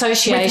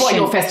with what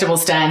your festival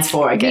stands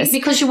for, I guess.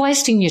 Because you're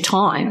wasting your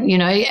time.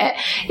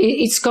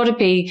 It's got to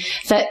be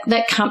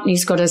that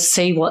company's got to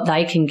see what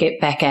they can get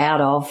back out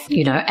of.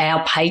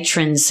 Our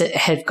patrons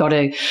have got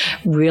to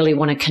really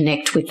want to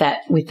connect with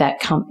that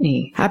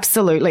company.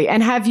 Absolutely.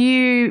 And have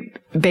you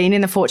been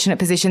in the fortunate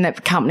position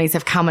that companies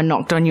have come and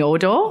knocked on your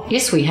door?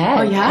 Yes, we have.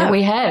 Oh, you have?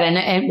 We have. And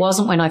it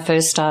wasn't when I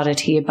first started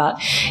here,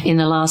 but in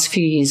the last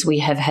few years we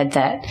have had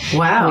that.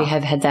 Wow. We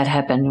have had that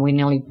happen. We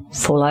nearly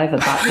fall over,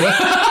 but yeah.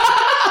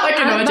 I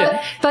can imagine.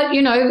 But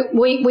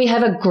we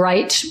have a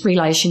great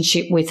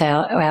relationship with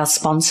our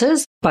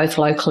sponsors, both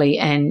locally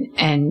and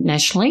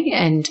nationally.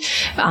 And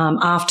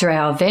after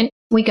our event,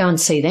 we go and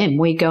see them.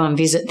 We go and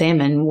visit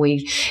them, and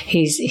we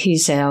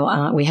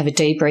have a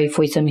debrief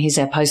with them. Here's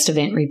our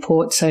post-event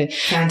report. So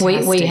we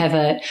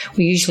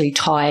usually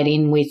tie it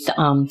in with,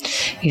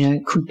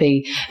 could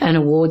be an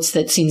awards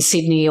that's in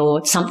Sydney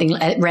or something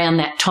around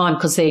that time,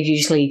 because they're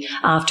usually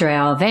after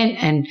our event,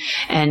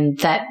 and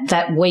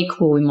that week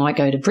we might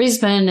go to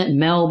Brisbane,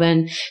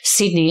 Melbourne,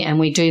 Sydney, and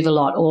we do the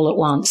lot all at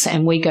once,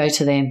 and we go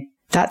to them.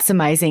 That's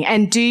amazing.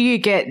 And do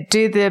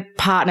the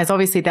partners,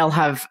 obviously they'll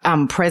have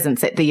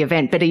presence at the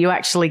event, but are you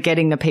actually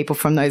getting the people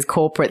from those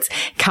corporates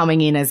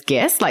coming in as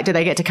guests? Like, do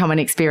they get to come and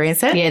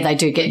experience it? Yeah, they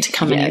do get to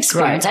come and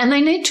experience. Great. And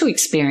they need to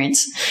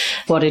experience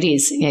what it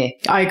is. Yeah.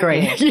 I agree.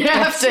 Yeah. You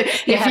have to.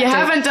 If you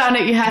haven't done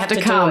it, you have to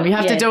come. You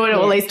have to do it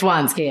at least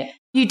once. Yeah.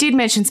 You did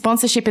mention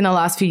sponsorship in the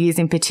last few years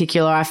in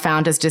particular, I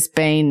found has just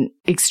been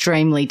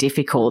extremely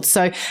difficult.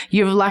 So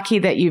you're lucky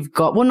that you've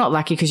got, well, not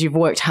lucky because you've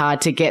worked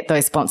hard to get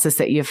those sponsors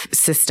that you've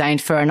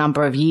sustained for a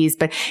number of years.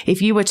 But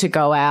if you were to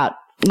go out,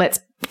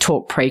 let's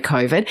talk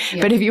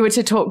pre-COVID, but if you were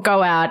to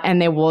go out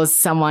and there was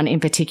someone in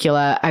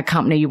particular, a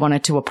company you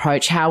wanted to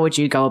approach, how would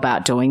you go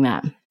about doing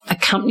that? A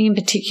company in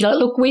particular?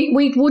 Look,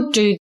 we would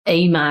do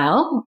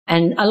email,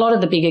 and a lot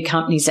of the bigger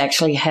companies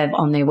actually have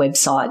on their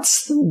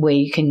websites where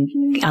you can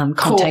contact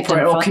corporate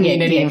them or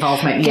community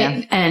involvement,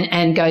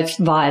 and go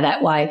via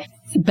that way.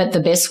 But the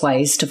best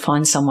way is to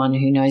find someone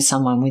who knows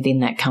someone within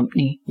that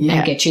company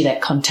and get you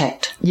that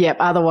contact. Yep.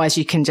 Otherwise,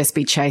 you can just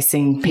be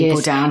chasing people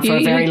down for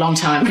a very long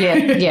time.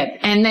 Yeah.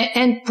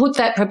 And put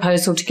that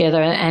proposal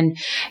together and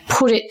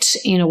put it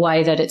in a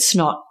way that it's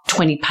not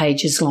 20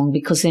 pages long,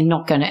 because they're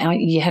not going to,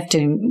 you have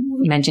to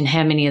imagine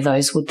how many of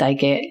those would they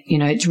get.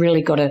 It's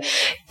really got to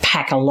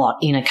pack a lot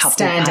in a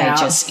couple of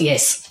pages. Out.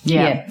 Yes.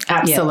 Yeah,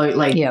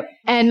 absolutely. Yep.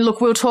 And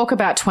look, we'll talk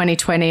about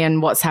 2020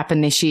 and what's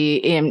happened this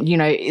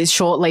year,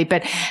 shortly,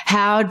 but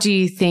how do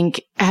you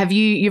think,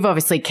 you've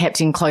obviously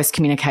kept in close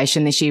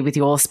communication this year with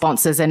your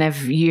sponsors, and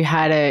have you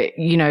had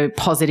a,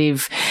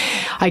 positive,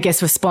 I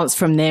guess, response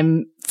from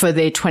them for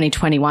their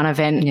 2021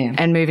 event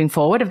and moving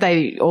forward? Have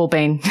they all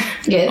been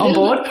on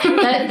board?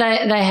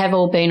 They have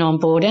all been on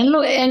board. And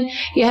look, and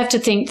you have to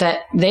think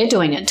that they're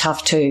doing it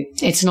tough too.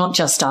 It's not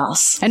just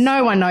us. And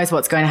no one knows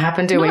what's going to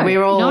happen, do we? We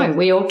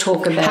all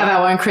talk about... Have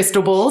our own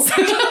crystal balls.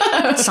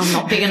 Some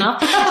not big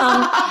enough.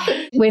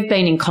 We've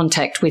been in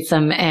contact with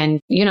them, and,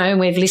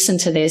 we've listened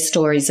to their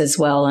stories as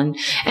well.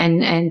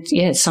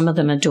 And some of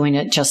them are doing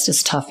it just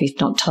as tough, if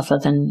not tougher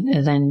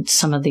than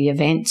some of the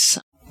events.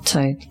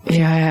 So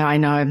yeah, I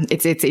know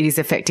it is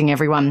affecting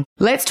everyone.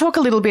 Let's talk a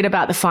little bit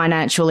about the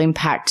financial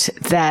impact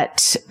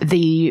that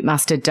the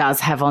mustard does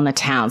have on the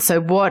town.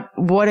 So what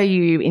are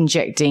you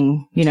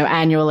injecting,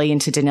 annually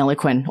into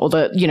Deniliquin or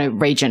the,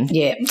 region?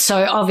 Yeah.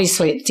 So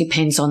obviously it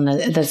depends on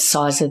the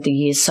size of the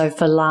year. So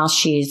for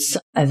last year's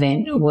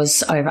event it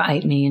was over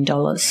 $8 million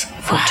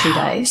for 2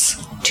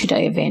 days.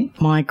 2-day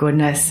event. My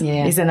goodness.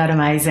 Yeah. Isn't that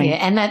amazing?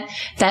 Yeah. And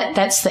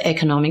that's the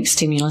economic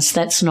stimulus.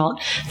 That's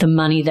not the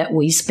money that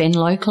we spend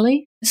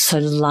locally. So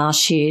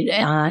last year,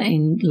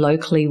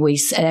 locally,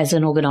 we, as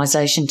an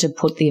organisation, to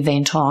put the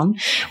event on,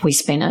 we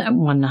spent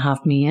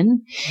 $1.5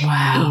 million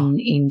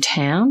in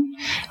town.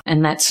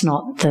 And that's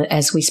not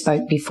as we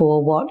spoke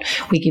before, what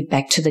we give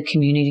back to the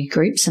community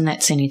groups, and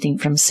that's anything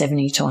from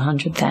 70 to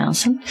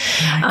 100,000.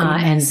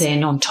 And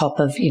then on top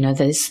of,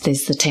 there's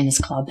the tennis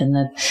club and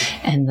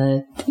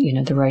the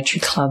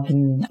Rotary Club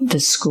and the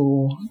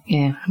school.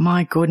 Yeah.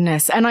 My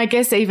goodness. And I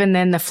guess even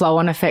then the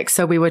flow-on effect.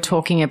 So we were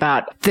talking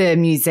about the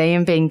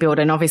museum being built,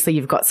 and obviously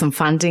you've got some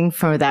funding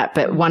for that,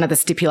 but one of the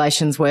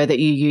stipulations were that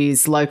you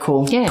use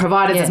local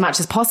providers as much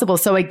as possible.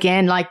 So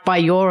again, like by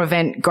your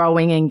event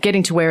growing and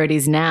getting to where it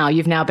is now,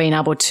 you've now been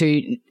able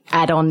to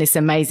add on this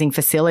amazing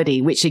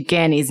facility, which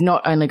again is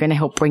not only going to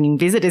help bringing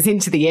visitors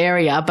into the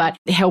area, but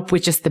help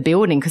with just the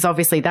building, because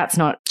obviously that's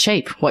not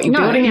cheap what you're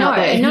building out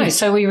there. No,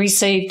 so we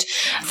received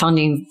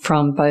funding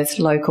from both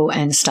local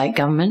and state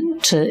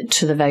government to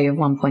the value of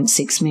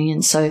 $1.6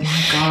 million. So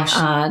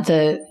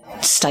the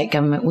state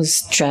government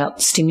was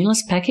drought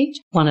stimulus package.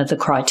 One of the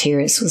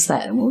criteria was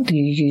that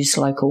you use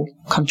local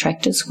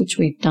contractors, which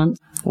we've done.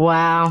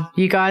 Wow.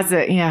 You guys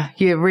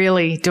you're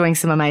really doing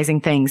some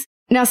amazing things.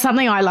 Now,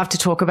 something I love to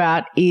talk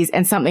about is,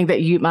 and something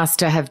that you must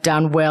have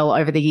done well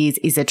over the years,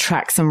 is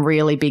attract some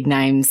really big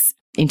names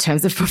in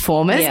terms of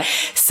performers. Yeah.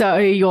 So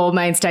your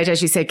main stage,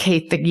 as you said,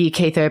 the year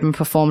Keith Urban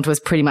performed was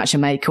pretty much a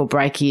make or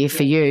break year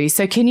for you.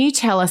 So can you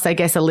tell us, I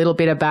guess, a little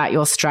bit about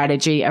your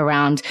strategy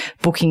around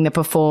booking the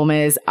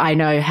performers? I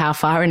know how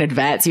far in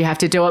advance you have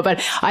to do it,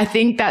 but I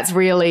think that's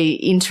really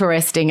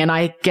interesting. And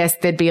I guess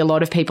there'd be a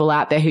lot of people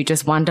out there who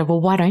just wonder, well,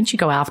 why don't you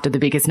go after the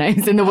biggest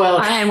names in the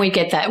world? And we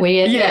get that.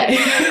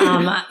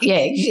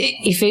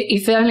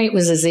 If only it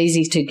was as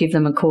easy to give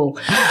them a call.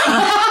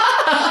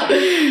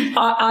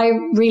 I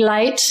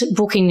relate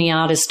booking the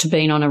artist to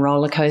being on a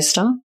roller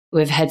coaster.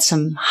 We've had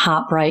some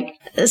heartbreak.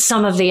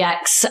 Some of the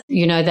acts,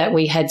 that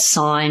we had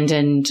signed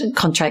and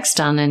contracts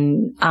done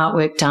and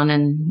artwork done,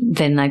 and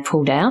then they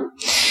pulled out.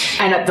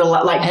 And at the,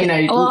 like, you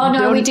know. Oh,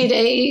 no, we did.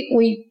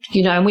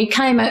 We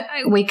came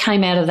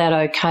out of that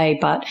okay,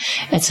 but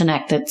it's an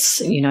act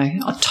that's, you know,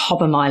 on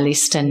top of my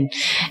list, and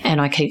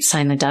I keep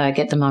saying the day I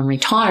get them, I'm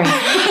retiring.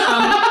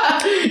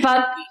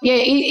 But yeah,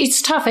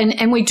 it's tough,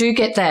 and we do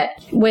get that,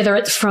 whether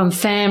it's from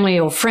family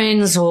or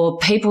friends or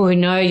people who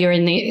know you're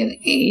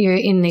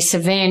in this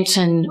event,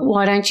 and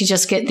why don't you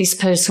just get this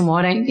person?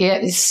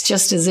 It's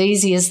just as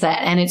easy as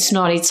that, and it's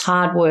not. It's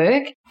hard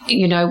work.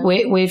 You know,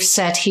 we've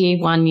sat here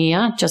 1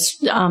 year,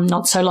 just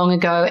not so long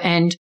ago,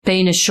 and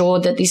been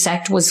assured that this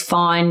act was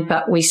fine,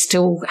 but we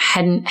still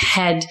hadn't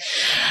had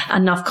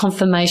enough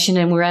confirmation,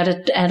 and we're at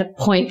a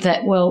point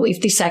that, well,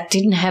 if this act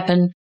didn't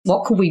happen,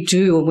 what could we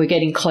do? And we're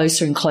getting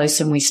closer and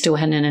closer, and we still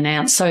hadn't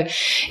announced. So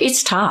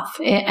it's tough.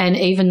 And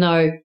even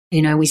though,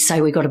 you know, we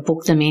say we've got to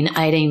book them in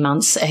 18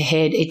 months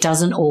ahead, it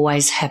doesn't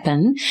always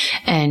happen.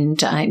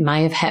 And it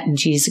may have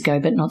happened years ago,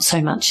 but not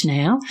so much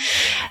now.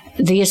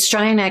 The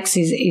Australian acts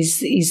is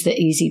the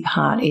easy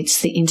part.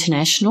 It's the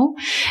international.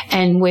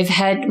 And we've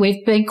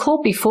been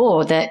caught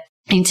before that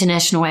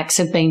international acts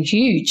have been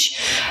huge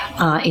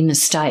in the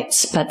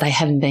States, but they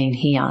haven't been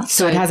here.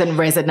 So it hasn't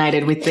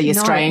resonated with the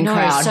Australian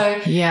crowd.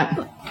 So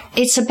yeah.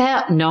 It's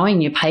about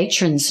knowing your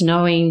patrons,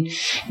 knowing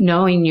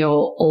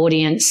your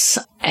audience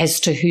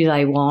as to who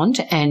they want,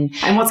 and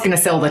what's going to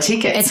sell the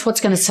tickets. It's what's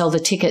going to sell the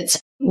tickets.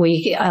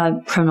 We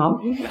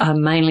promote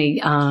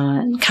mainly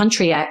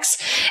country acts,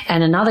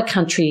 and another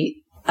country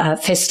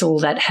festival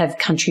that have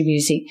country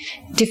music,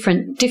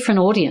 different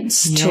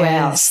audience to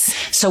ours.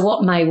 So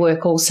what may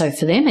work also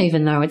for them,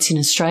 even though it's in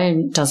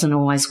Australia, doesn't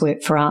always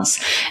work for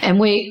us. And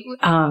we,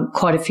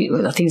 quite a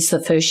few, I think it's the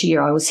first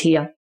year I was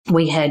here,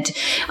 we had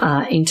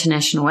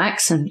international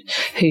acts, and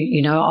who,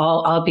 you know,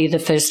 I'll be the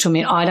first to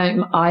admit,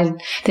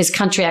 there's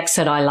country acts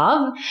that I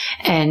love,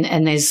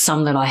 and there's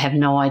some that I have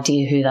no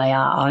idea who they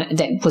are.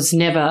 That was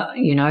never,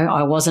 you know,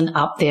 I wasn't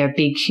up there a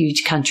big,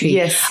 huge country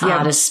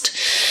artist.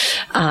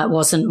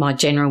 Wasn't my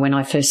genre when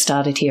I first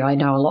started here. I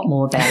know a lot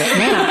more about it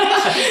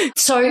now.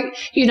 So,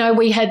 you know,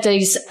 we had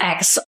these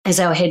acts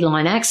as our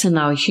headline acts, and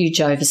they were huge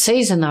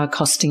overseas, and they were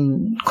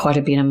costing quite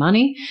a bit of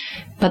money,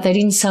 but they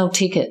didn't sell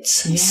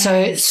tickets.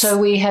 Yes. So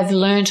we have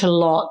learnt a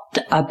lot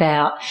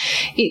about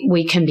it.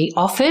 We can be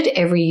offered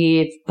every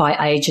year by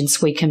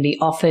agents. We can be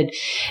offered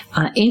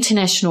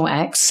international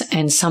acts,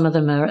 and some of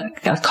them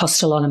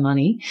cost a lot of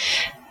money.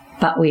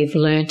 But we've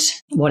learnt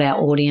what our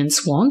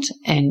audience want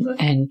and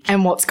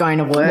what's going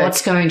to work.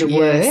 What's going to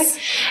work.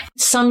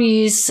 Some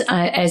years,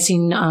 as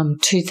in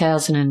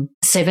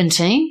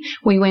 2017,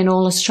 we went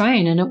all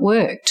Australian, and it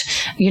worked.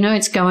 You know,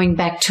 it's going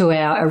back to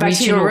our original. Back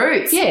to your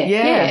roots.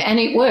 Yeah, and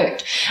it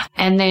worked.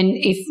 And then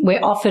if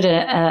we're offered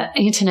a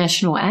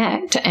international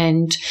act,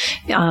 and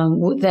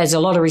there's a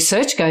lot of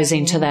research goes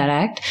into that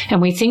act,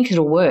 and we think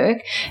it'll work,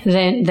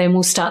 then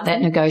we'll start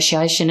that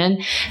negotiation.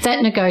 And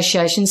that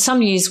negotiation,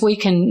 some years we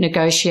can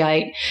negotiate,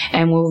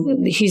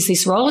 and here's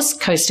this roller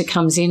coaster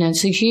comes in, and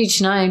it's a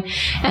huge name,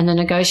 and the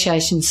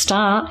negotiations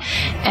start,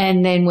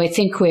 and then we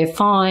think we're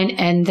fine,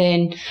 and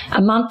then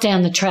a month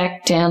down the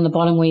track, down the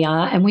bottom we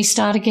are, and we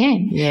start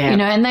again. Yeah. You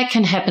know, and that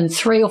can happen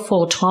 3 or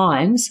 4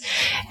 times,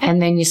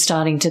 and then you're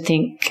starting to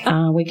think,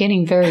 we're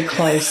getting very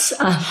close.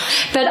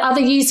 But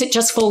other years it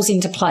just falls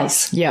into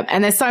place. Yeah,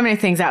 and there's so many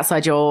things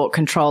outside your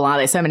control, are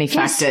there? So many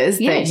factors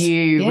that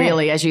you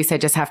really, as you said,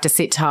 just have to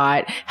sit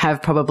tight,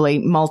 have probably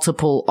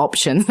multiple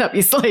options up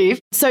your sleeve.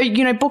 So,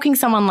 you know, booking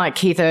someone like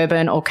Keith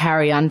Urban or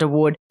Carrie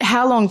Underwood,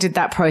 how long did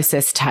that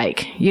process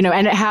take? You know,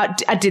 and how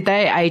did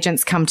their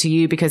agents come to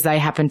you because they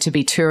happened to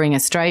be touring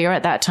Australia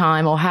at that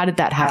time, or how did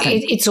that happen?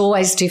 It's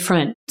always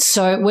different.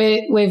 So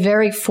we're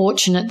very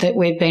fortunate that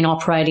we've been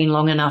operating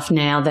long enough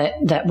now that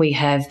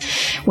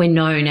we're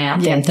known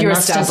out there. The you're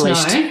muster's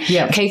established. known.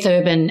 Yep. Keith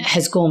Urban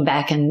has gone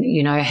back and,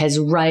 you know, has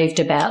raved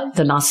about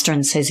the muster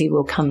and says he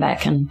will come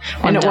back and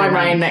it won't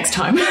rain next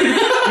time.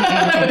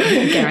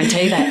 I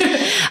guarantee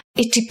that.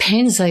 It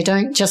depends. They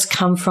don't just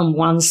come from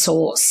one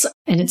source,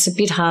 and it's a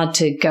bit hard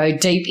to go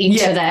deep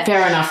into that.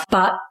 Fair enough.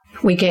 But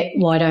we get,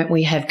 why don't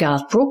we have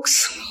Garth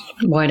Brooks?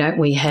 Why don't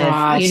we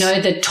have, you know,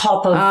 the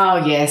top of...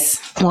 Oh, yes.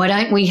 Why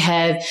don't we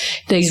have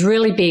these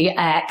really big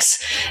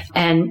acts,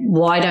 and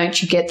why don't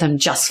you get them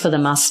just for the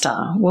muster?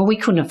 Well, we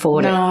couldn't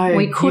afford it.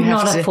 We could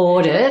not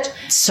afford it.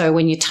 So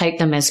when you take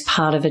them as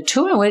part of a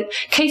tour,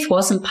 Keith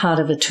wasn't part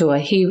of the tour.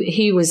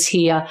 He was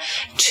here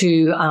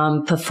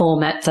to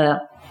perform at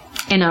the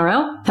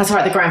NRL. That's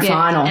right, the grand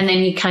final. And then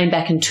he came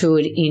back and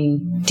toured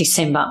in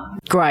December.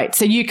 Great.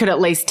 So you could at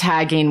least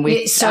tag in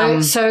with...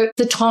 So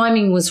the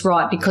timing was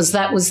right, because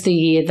that was the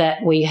year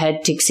that we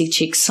had Dixie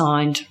Chicks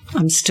signed.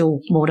 I'm still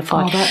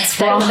mortified. Oh, that's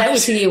right. That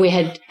was the year we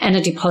had and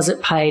a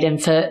deposit paid,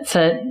 and for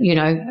you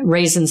know,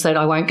 reasons that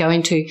I won't go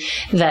into,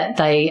 that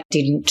they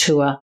didn't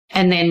tour.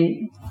 And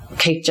then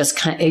Keith it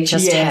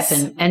just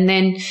happened. And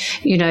then,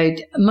 you know,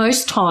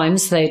 most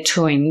times they're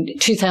touring.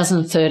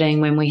 2013,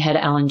 when we had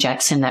Alan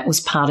Jackson, that was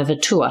part of a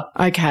tour.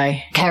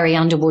 Okay. Carrie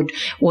Underwood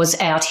was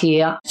out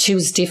here. She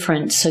was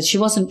different. So she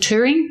wasn't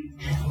touring.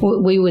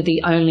 We were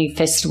the only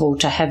festival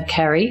to have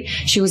Carrie.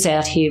 She was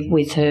out here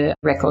with her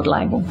record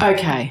label.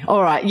 Okay.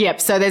 All right. Yep.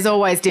 So there's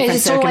always different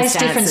circumstances. Always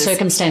different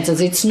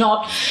circumstances. It's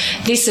not,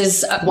 this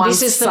is the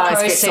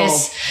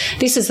process.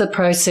 This is the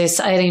process,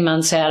 18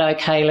 months out.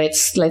 Okay,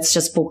 let's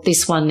just book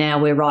this one now.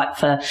 We're right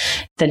for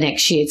the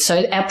next year.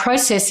 So our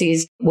process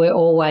is we're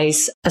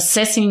always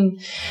assessing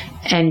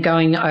and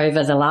going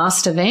over the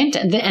last event.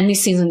 And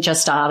this isn't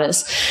just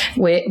artists.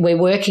 We're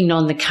working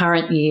on the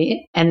current year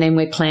and then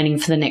we're planning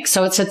for the next.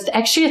 So it's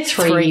actually a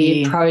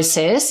 3-year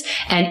process,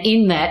 and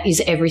in that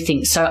is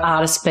everything. So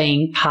artists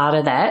being part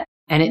of that,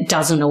 and it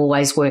doesn't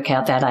always work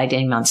out that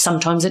 18 months.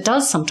 Sometimes it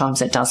does,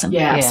 sometimes it doesn't.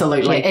 Yeah,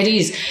 absolutely. Yeah, it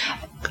is.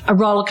 A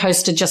roller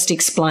coaster just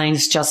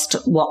explains just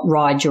what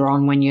ride you're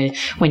on when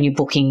you're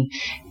booking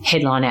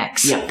headline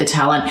acts. Yep, the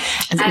talent.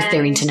 If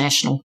they're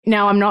international.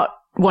 Now, I'm not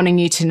wanting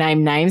you to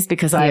name names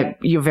because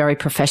you're very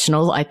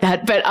professional like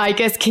that. But I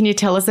guess, can you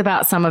tell us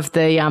about some of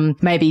the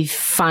maybe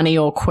funny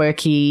or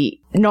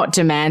quirky, not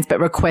demands, but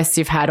requests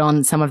you've had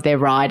on some of their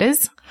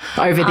riders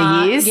over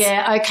the years?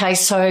 Yeah, okay.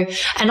 So,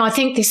 and I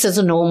think this is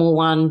a normal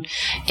one,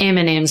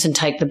 M&Ms and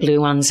take the blue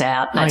ones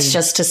out. That's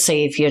just to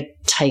see if you're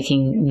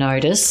taking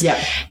notice.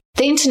 Yep.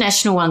 The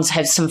international ones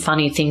have some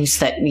funny things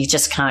that you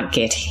just can't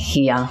get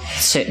here,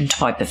 certain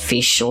type of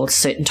fish or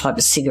certain type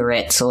of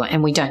cigarettes,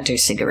 and we don't do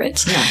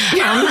cigarettes. No.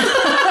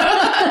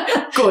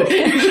 Good.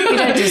 We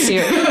don't do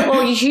cigarettes.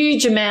 Or a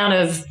huge amount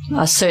of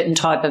a certain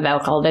type of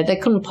alcohol that they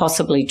couldn't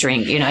possibly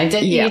drink, you know.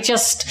 You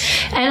just,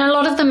 and a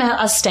lot of them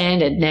are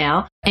standard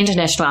now.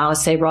 International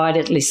artists, their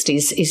rider list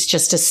is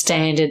just a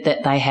standard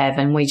that they have,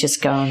 and we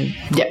just go and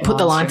put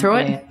the line through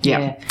it.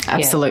 Yeah,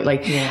 absolutely.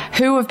 Yeah.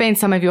 Who have been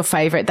some of your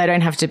favourite? They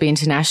don't have to be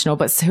international,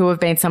 but who have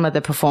been some of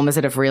the performers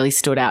that have really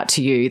stood out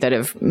to you, that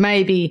have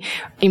maybe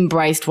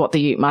embraced what the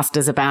Ute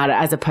Muster's about,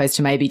 as opposed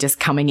to maybe just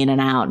coming in and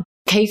out?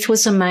 Keith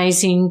was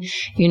amazing.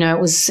 You know,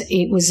 it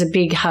was a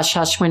big hush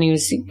hush when he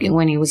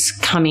was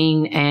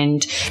coming,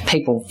 and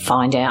people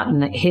find out.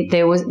 And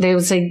there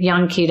was a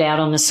young kid out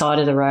on the side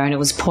of the road, and it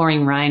was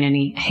pouring rain, and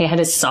he had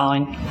a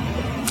sign,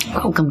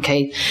 "Welcome,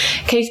 Keith."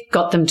 Keith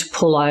got them to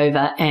pull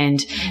over and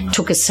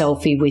took a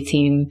selfie with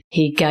him.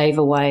 He gave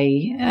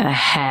away a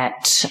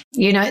hat,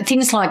 you know,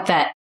 things like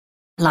that.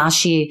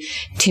 Last year,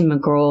 Tim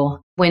McGraw,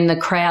 when the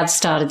crowd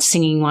started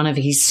singing one of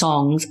his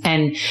songs,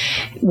 and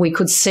we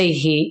could see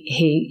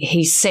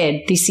he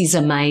said, "This is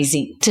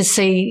amazing." To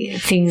see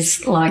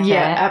things like that.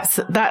 Yeah,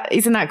 absolutely.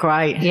 Isn't that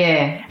great?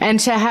 Yeah. And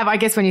to have, I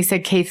guess when you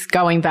said Keith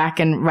going back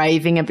and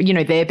raving, you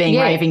know, they're being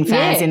raving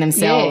fans in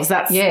themselves,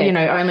 that's, you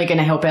know, only going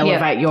to help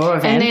elevate your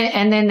event.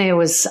 And then there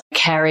was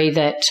Carrie,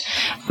 that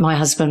my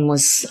husband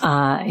was,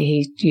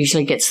 he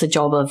usually gets the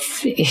job of,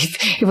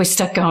 if we're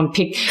stuck going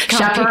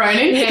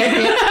chaperoning.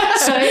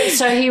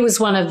 So he was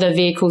one of the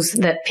vehicles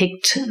that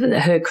picked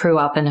her crew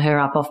up and her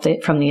up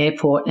from the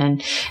airport,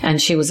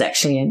 and she was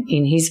actually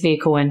in his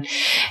vehicle,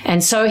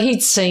 and so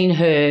he'd seen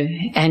her,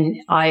 and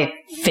I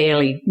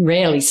fairly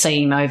rarely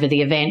see him over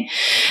the event,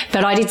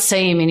 but I did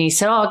see him, and he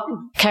said, "Oh,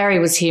 Carrie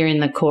was here in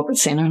the corporate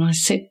centre," and I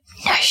said,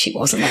 "No, she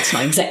wasn't." That's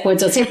my exact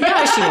words. I said,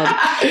 "No, she wasn't,"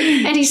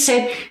 and he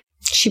said,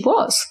 "She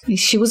was.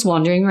 She was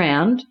wandering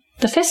around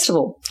the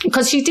festival,"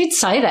 because she did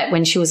say that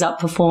when she was up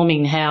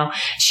performing, how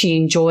she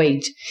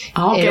enjoyed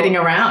getting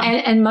around,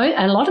 and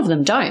a lot of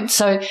them don't.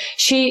 So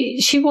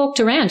she walked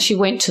around. She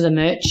went to the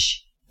merch.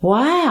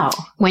 Wow.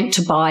 Went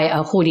to buy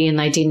a hoodie, and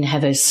they didn't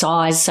have her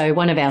size. So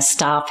one of our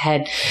staff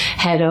had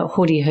a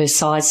hoodie her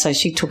size, so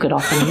she took it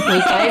off and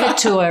we gave it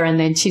to her, and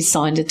then she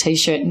signed a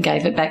T-shirt and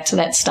gave it back to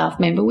that staff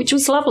member, which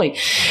was lovely.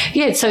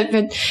 Yeah, so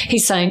but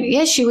he's saying,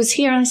 "Yeah, she was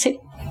here." And I said,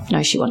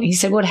 "No, she wasn't." He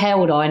said, "Well,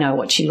 how would I know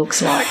what she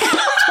looks like?"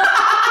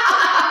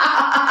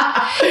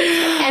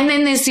 And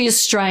then there's the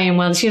Australian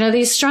ones. You know,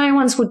 the Australian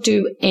ones would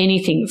do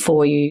anything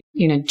for you.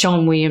 You know,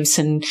 John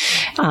Williamson,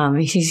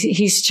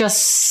 he's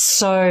just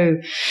so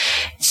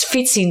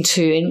fits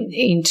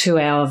into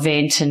our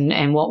event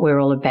and what we're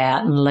all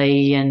about. And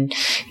Lee, and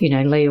you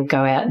know, Lee will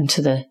go out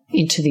into the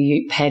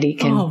Ute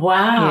paddock. And, oh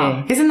wow!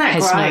 Yeah, isn't that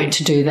has great? known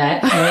to do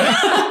that.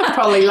 Yeah.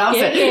 Probably loves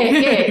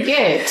it.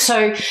 Yeah.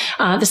 So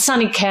the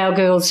Sunny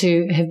Cowgirls,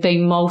 who have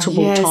been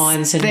multiple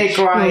times, and they're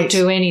great. Will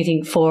do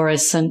anything for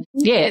us. And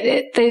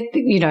they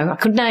you know, I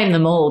could name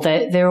them all.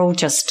 They're all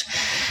just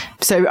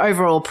so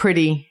overall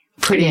pretty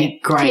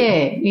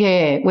great.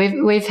 Yeah.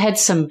 We've had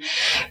some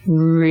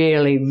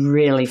really,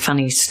 really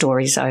funny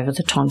stories over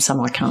the time. Some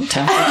I can't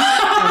tell.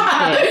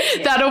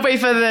 That'll be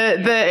for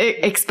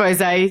the Expose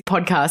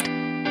podcast.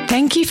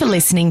 Thank you for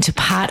listening to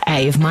part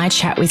A of my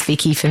chat with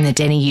Vicky from the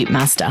Denny Ute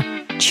Muster.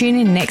 Tune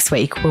in next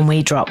week when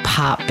we drop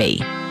part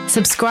B.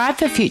 Subscribe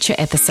for future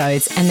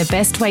episodes, and the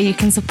best way you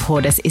can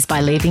support us is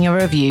by leaving a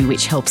review,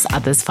 which helps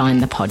others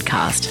find the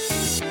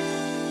podcast.